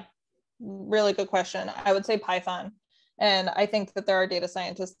 Yeah, really good question. I would say Python. And I think that there are data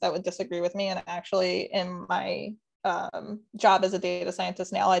scientists that would disagree with me. And actually in my job as a data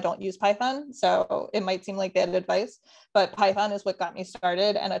scientist now, I don't use Python. So it might seem like bad advice, but Python is what got me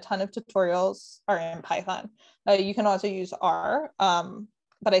started, and a ton of tutorials are in Python. You can also use R,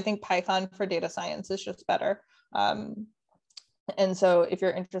 but I think Python for data science is just better. And so if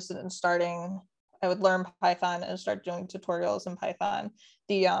you're interested in starting, I would learn Python and start doing tutorials in Python.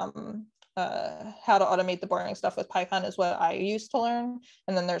 The how to automate the boring stuff with Python is what I used to learn.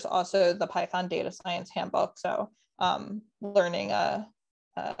 And then there's also the Python data science handbook. So learning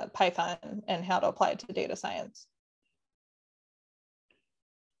Python and how to apply it to data science.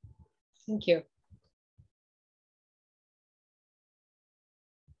 Thank you.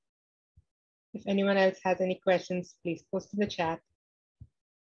 If anyone else has any questions, please post in the chat.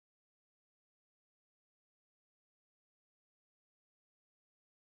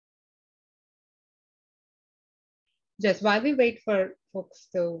 just while we wait for folks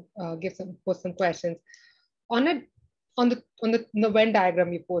to post some questions, on it, on the Venn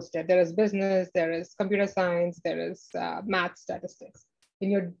diagram you posted, there is business, there is computer science, there is math, statistics. In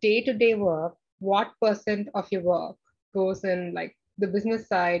your day-to-day work, what percent of your work goes in like the business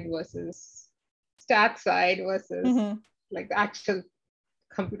side versus stat side versus like the actual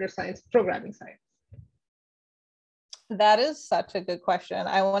computer science programming side? That is such a good question.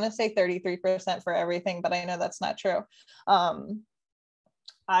 I want to say 33% for everything, but I know that's not true.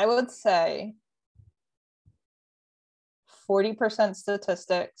 I would say 40%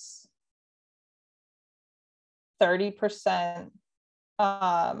 statistics, 30%,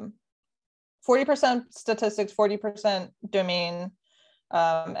 40% statistics, 40% domain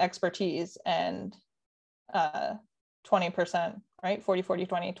expertise, and 20%, right? 40, 40,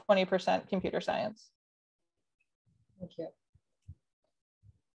 20, 20% computer science. Thank you.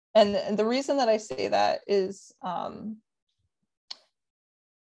 And the reason that I say that is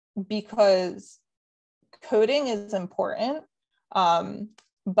because coding is important,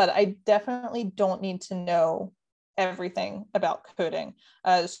 but I definitely don't need to know everything about coding.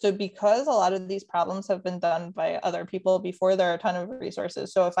 So because a lot of these problems have been done by other people before, there are a ton of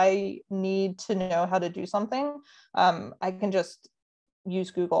resources. So if I need to know how to do something, I can just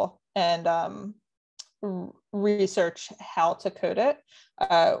use Google and research how to code it,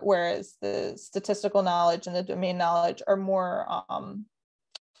 whereas the statistical knowledge and the domain knowledge are more,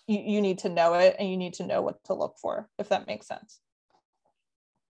 you need to know it and you need to know what to look for, if that makes sense.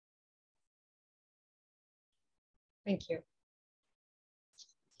 Thank you.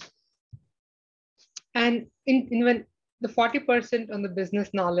 And in when the 40% on the business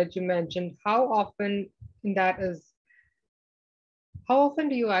knowledge you mentioned, how often do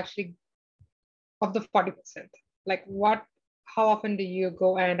you actually, of the 40%, like how often do you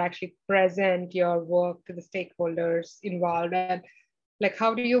go and actually present your work to the stakeholders involved? And like,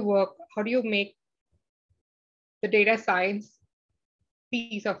 how do you make the data science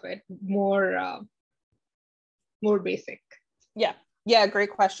piece of it more basic? Yeah,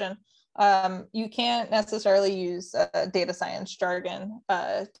 great question. You can't necessarily use data science jargon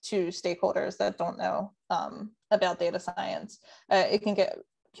to stakeholders that don't know about data science. It can get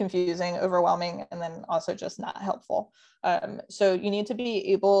confusing, overwhelming, and then also just not helpful. So you need to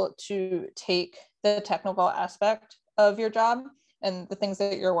be able to take the technical aspect of your job and the things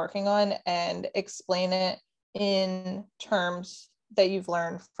that you're working on and explain it in terms that you've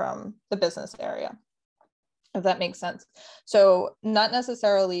learned from the business area, if that makes sense. So not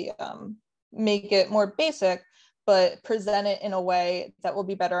necessarily make it more basic, but present it in a way that will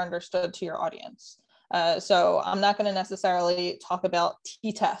be better understood to your audience. So I'm not going to necessarily talk about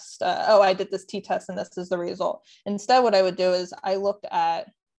t-test. I did this t-test and this is the result. Instead, what I would do is I looked at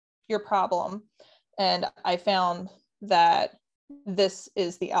your problem and I found that this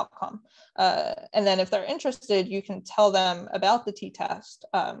is the outcome. And then if they're interested, you can tell them about the t-test,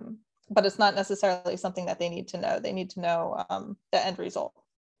 but it's not necessarily something that they need to know. They need to know the end result.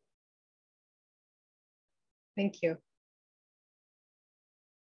 Thank you.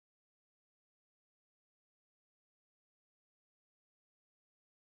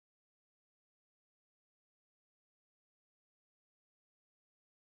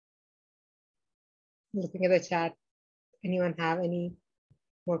 Looking at the chat, anyone have any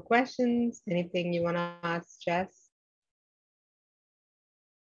more questions? Anything you want to ask Jess?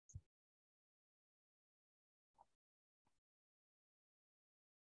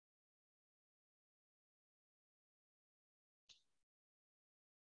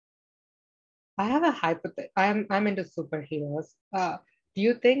 I have a hypothesis. I'm into superheroes. Do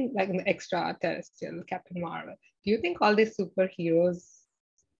you think, like in the extraterrestrial Captain Marvel, do you think all these superheroes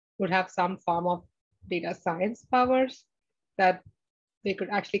would have some form of data science powers that they could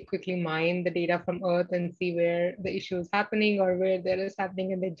actually quickly mine the data from Earth and see where the issue is happening or where there is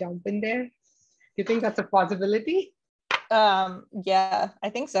happening and they jump in there? Do you think that's a possibility? Yeah, I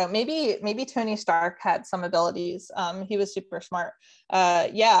think so. Maybe Tony Stark had some abilities. He was super smart.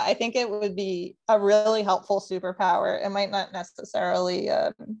 Yeah, I think it would be a really helpful superpower. It might not necessarily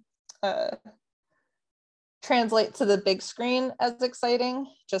translate to the big screen as exciting,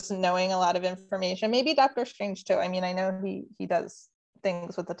 just knowing a lot of information. Maybe Doctor Strange too. I mean, I know he does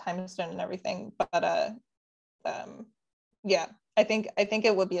things with the time stone and everything, but yeah, I think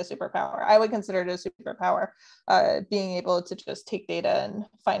it would be a superpower. I would consider it a superpower, being able to just take data and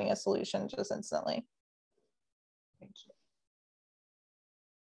finding a solution just instantly. Thank you.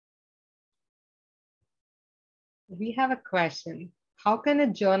 We have a question. How can a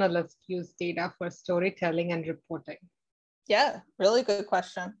journalist use data for storytelling and reporting? Yeah, really good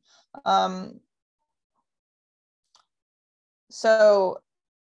question. So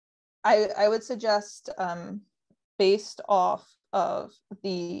I would suggest, based off of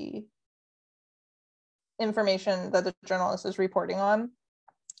the information that the journalist is reporting on,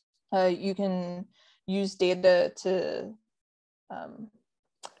 you can use data to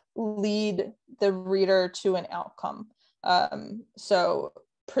lead the reader to an outcome. So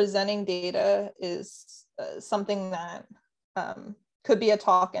presenting data is something that could be a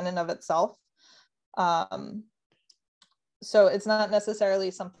talk in and of itself. So it's not necessarily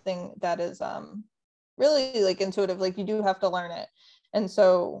something that is really like intuitive, like you do have to learn it. And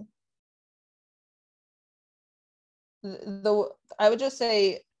so I would just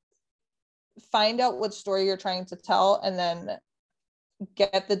say, find out what story you're trying to tell, and then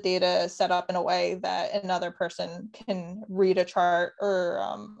get the data set up in a way that another person can read a chart or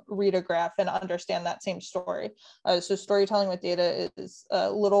read a graph and understand that same story. So storytelling with data is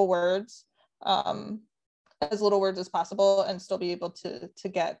little words, as little words as possible, and still be able to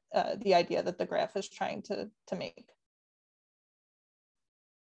get the idea that the graph is trying to make.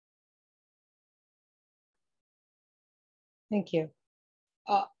 Thank you.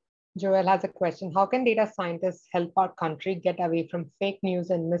 Joel has a question. How can data scientists help our country get away from fake news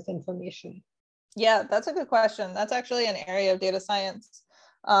and misinformation? Yeah, that's a good question. That's actually an area of data science.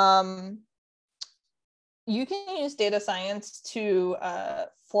 You can use data science to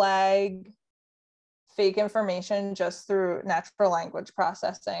flag fake information just through natural language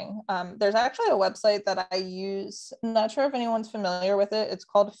processing. There's actually a website that I use. I'm not sure if anyone's familiar with it. It's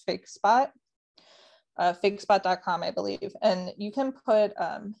called FakeSpot. Fakespot.com, I believe. And you can put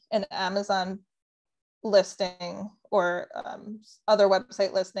an Amazon listing or other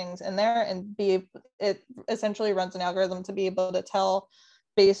website listings in there, and it essentially runs an algorithm to be able to tell,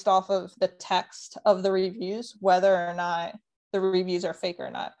 based off of the text of the reviews, whether or not the reviews are fake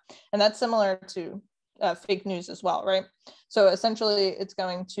or not. And that's similar to fake news as well, right? So essentially it's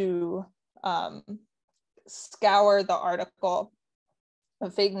going to scour the article.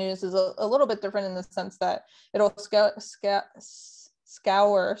 Fake news is a little bit different in the sense that it'll scour,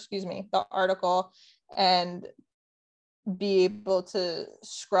 the article and be able to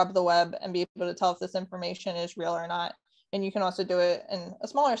scrub the web and be able to tell if this information is real or not. And you can also do it in a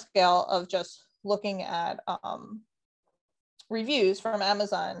smaller scale of just looking at reviews from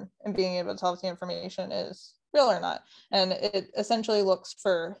Amazon and being able to tell if the information is real or not. And it essentially looks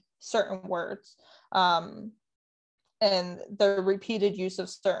for certain words. And the repeated use of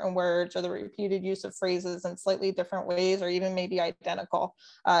certain words or the repeated use of phrases in slightly different ways, or even maybe identical,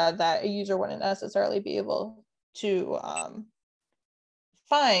 that a user wouldn't necessarily be able to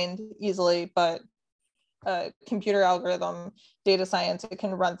find easily, but computer algorithm, data science, it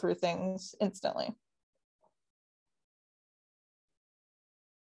can run through things instantly.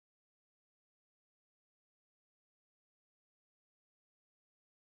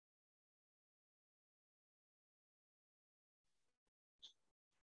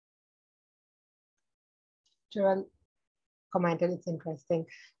 Joel commented, it's interesting.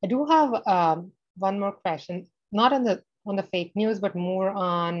 I do have one more question, not on the fake news, but more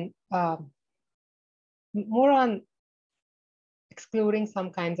on excluding some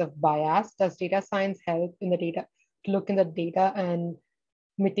kinds of bias. Does data science help in the data to look in the data and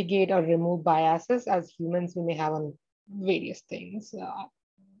mitigate or remove biases? As humans, we may have on various things.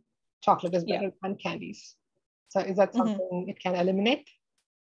 Chocolate is better than candies. So is that something it can eliminate?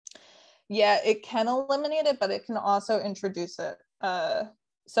 Yeah, it can eliminate it, but it can also introduce it.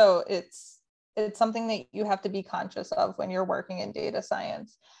 So it's something that you have to be conscious of when you're working in data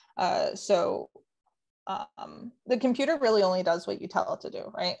science. So the computer really only does what you tell it to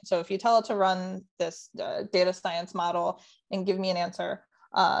do, right? So if you tell it to run this data science model and give me an answer,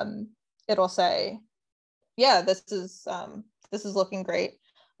 it'll say, yeah, this is looking great.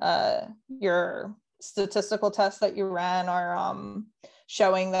 Your statistical tests that you ran are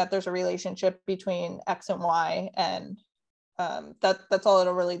showing that there's a relationship between X and Y, and that's all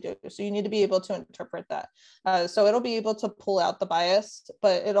it'll really do. So you need to be able to interpret that. So it'll be able to pull out the bias,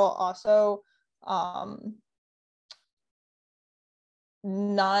 but it'll also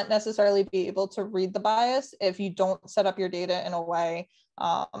not necessarily be able to read the bias if you don't set up your data in a way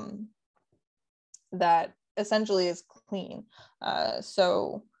that essentially is clean.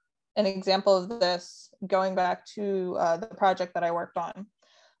 So an example of this, going back to the project that I worked on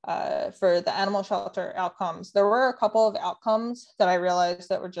for the animal shelter outcomes, there were a couple of outcomes that I realized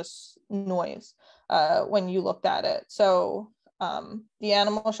that were just noise when you looked at it. So the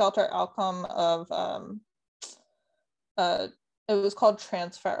animal shelter outcome of, it was called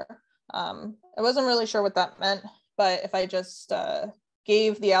transfer. I wasn't really sure what that meant, but if I just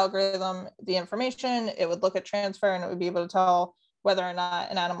gave the algorithm the information, it would look at transfer and it would be able to tell whether or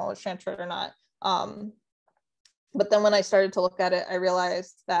not an animal was transferred or not. But then when I started to look at it, I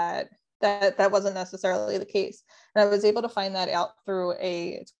realized that wasn't necessarily the case. And I was able to find that out through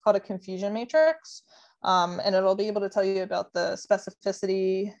it's called a confusion matrix. And it'll be able to tell you about the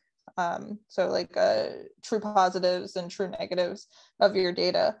specificity, so like true positives and true negatives of your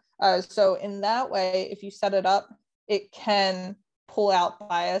data. So in that way, if you set it up, it can pull out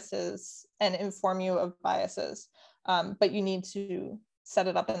biases and inform you of biases. But you need to set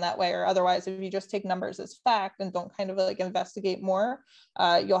it up in that way, or otherwise, if you just take numbers as fact and don't kind of like investigate more,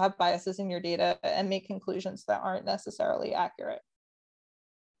 you'll have biases in your data and make conclusions that aren't necessarily accurate.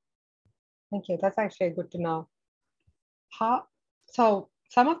 Thank you. That's actually good to know. So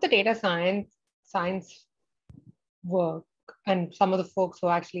some of the data science work, and some of the folks who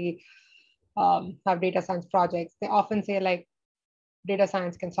actually have data science projects, they often say like data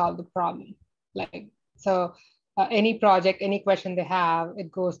science can solve the problem. Like, so any project, any question they have,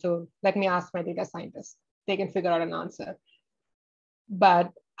 it goes to, let me ask my data scientist. They can figure out an answer.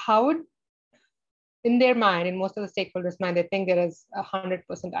 But how would, in their mind, in most of the stakeholders' mind, they think there is 100%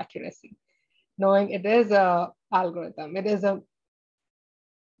 accuracy, knowing it is a algorithm, it is a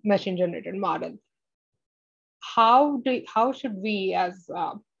machine generated model. How should we as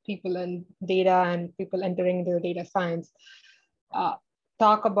people in data and people entering into data science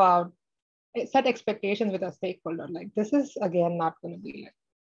talk about, set expectations with a stakeholder? Like, this is again not going to be like.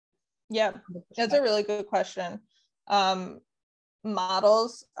 Yeah, that's a really good question.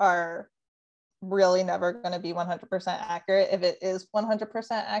 Models are really never going to be 100% accurate. If it is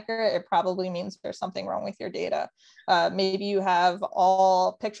 100% accurate, it probably means there's something wrong with your data. Maybe you have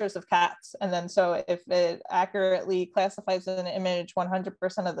all pictures of cats, and then so if it accurately classifies an image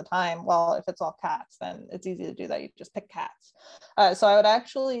 100% of the time, well, if it's all cats, then it's easy to do that. You just pick cats. So I would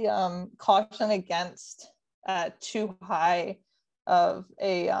actually caution against too high of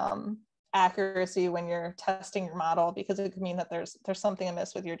a accuracy when you're testing your model, because it could mean that there's something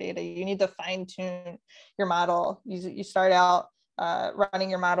amiss with your data. You need to fine tune your model. You start out running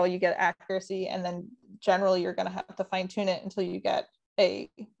your model, you get accuracy, and then generally you're going to have to fine tune it until you get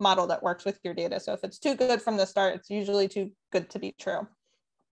a model that works with your data. So if it's too good from the start, it's usually too good to be true.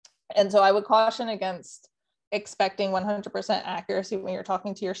 And so I would caution against expecting 100% accuracy when you're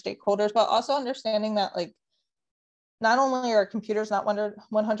talking to your stakeholders, but also understanding that, like, not only are computers not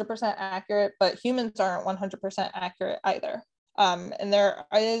 100% accurate, but humans aren't 100% accurate either. And there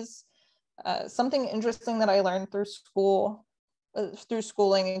is something interesting that I learned through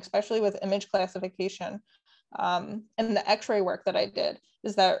schooling, especially with image classification, and the X-ray work that I did,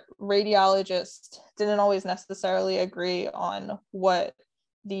 is that radiologists didn't always necessarily agree on what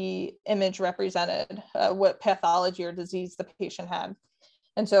the image represented, what pathology or disease the patient had.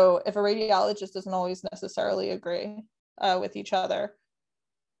 And so if a radiologist doesn't always necessarily agree with each other,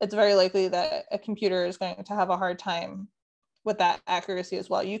 it's very likely that a computer is going to have a hard time with that accuracy as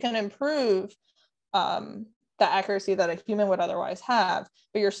well. You can improve the accuracy that a human would otherwise have,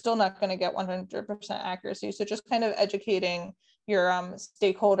 but you're still not going to get 100% accuracy. So just kind of educating your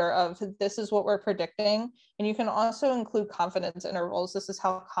stakeholder of, this is what we're predicting. And you can also include confidence intervals. This is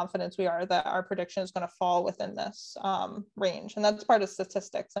how confident we are that our prediction is going to fall within this range. And that's part of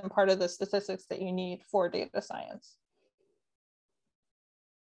statistics and part of the statistics that you need for data science.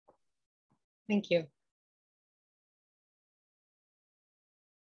 Thank you.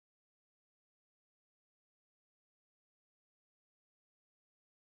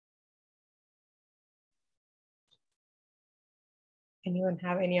 Anyone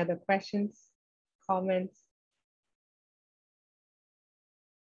have any other questions, comments?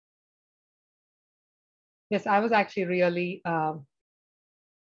 Yes, I was actually really, I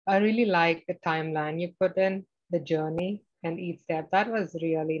really like the timeline you put in, the journey and each step. That was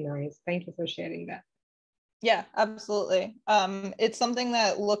really nice. Thank you for sharing that. Yeah, absolutely. It's something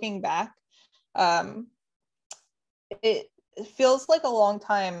that, looking back, it feels like a long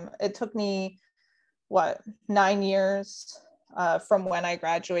time. It took me, 9 years from when I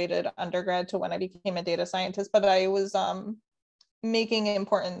graduated undergrad to when I became a data scientist, but I was making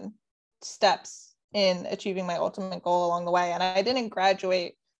important steps in achieving my ultimate goal along the way. And I didn't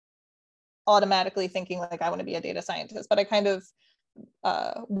graduate automatically thinking like I want to be a data scientist, but I kind of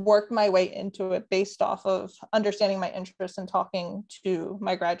worked my way into it based off of understanding my interest in talking to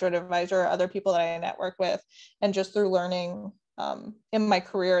my graduate advisor, other people that I network with, and just through learning in my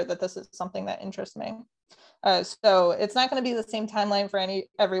career that this is something that interests me. So it's not going to be the same timeline for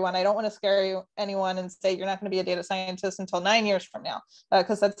everyone. I don't want to scare anyone and say you're not going to be a data scientist until 9 years from now,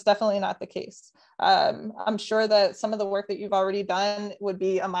 because that's definitely not the case. I'm sure that some of the work that you've already done would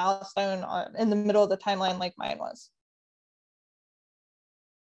be a milestone in the middle of the timeline like mine was.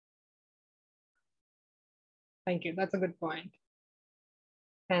 Thank you. That's a good point.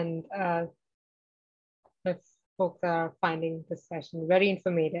 And if folks are finding this session very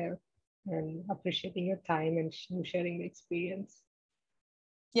informative and appreciating your time and you sharing the experience.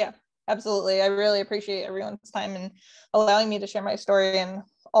 Yeah, absolutely. I really appreciate everyone's time and allowing me to share my story, and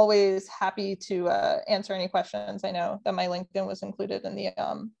always happy to answer any questions. I know that my LinkedIn was included in the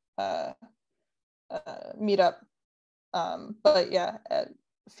meetup, but yeah,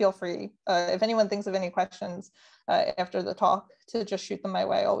 feel free. If anyone thinks of any questions after the talk, to just shoot them my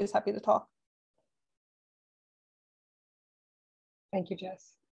way. Always happy to talk. Thank you,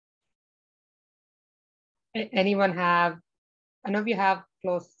 Jess. Anyone have, I know we have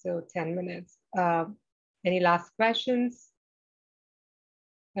close to 10 minutes. Any last questions?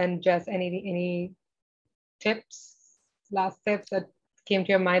 And Jess, any tips, last tips that came to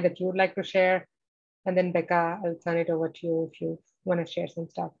your mind that you would like to share? And then Becca, I'll turn it over to you if you want to share some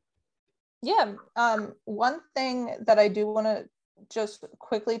stuff. Yeah, one thing that I do want to just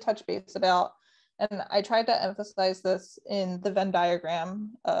quickly touch base about, and I tried to emphasize this in the Venn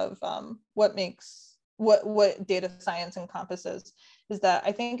diagram of what makes what data science encompasses, is that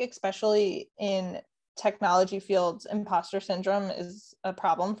I think especially in technology fields, imposter syndrome is a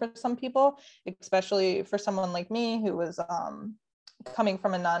problem for some people, especially for someone like me who was coming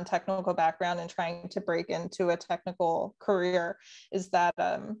from a non-technical background and trying to break into a technical career, is that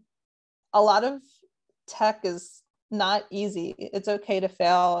a lot of tech is not easy. It's okay to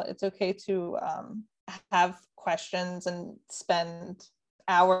fail. It's okay to have questions and spend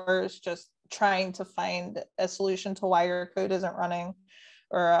hours just trying to find a solution to why your code isn't running,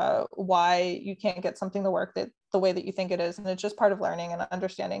 or why you can't get something to work the way that you think it is. And it's just part of learning and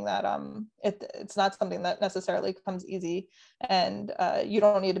understanding that it's not something that necessarily comes easy, and you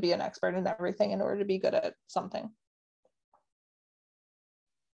don't need to be an expert in everything in order to be good at something.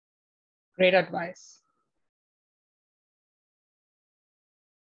 Great advice.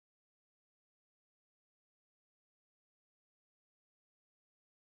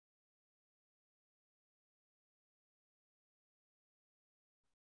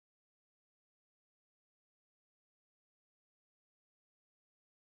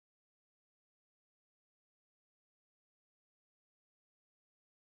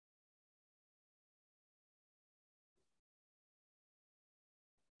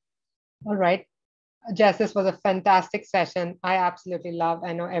 All right. Jess, this was a fantastic session. I absolutely loved.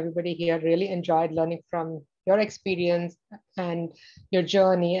 I know everybody here really enjoyed learning from your experience and your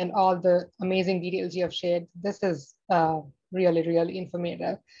journey and all the amazing details you have shared. This is really, really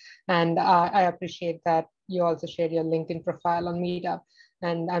informative. And I appreciate that you also shared your LinkedIn profile on Meetup.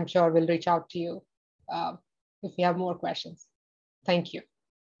 And I'm sure we'll reach out to you if you have more questions. Thank you.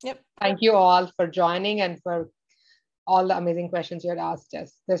 Yep. Thank you all for joining and for all the amazing questions you had asked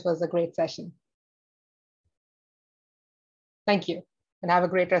us. This was a great session. Thank you, and have a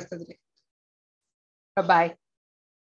great rest of the day. Bye-bye.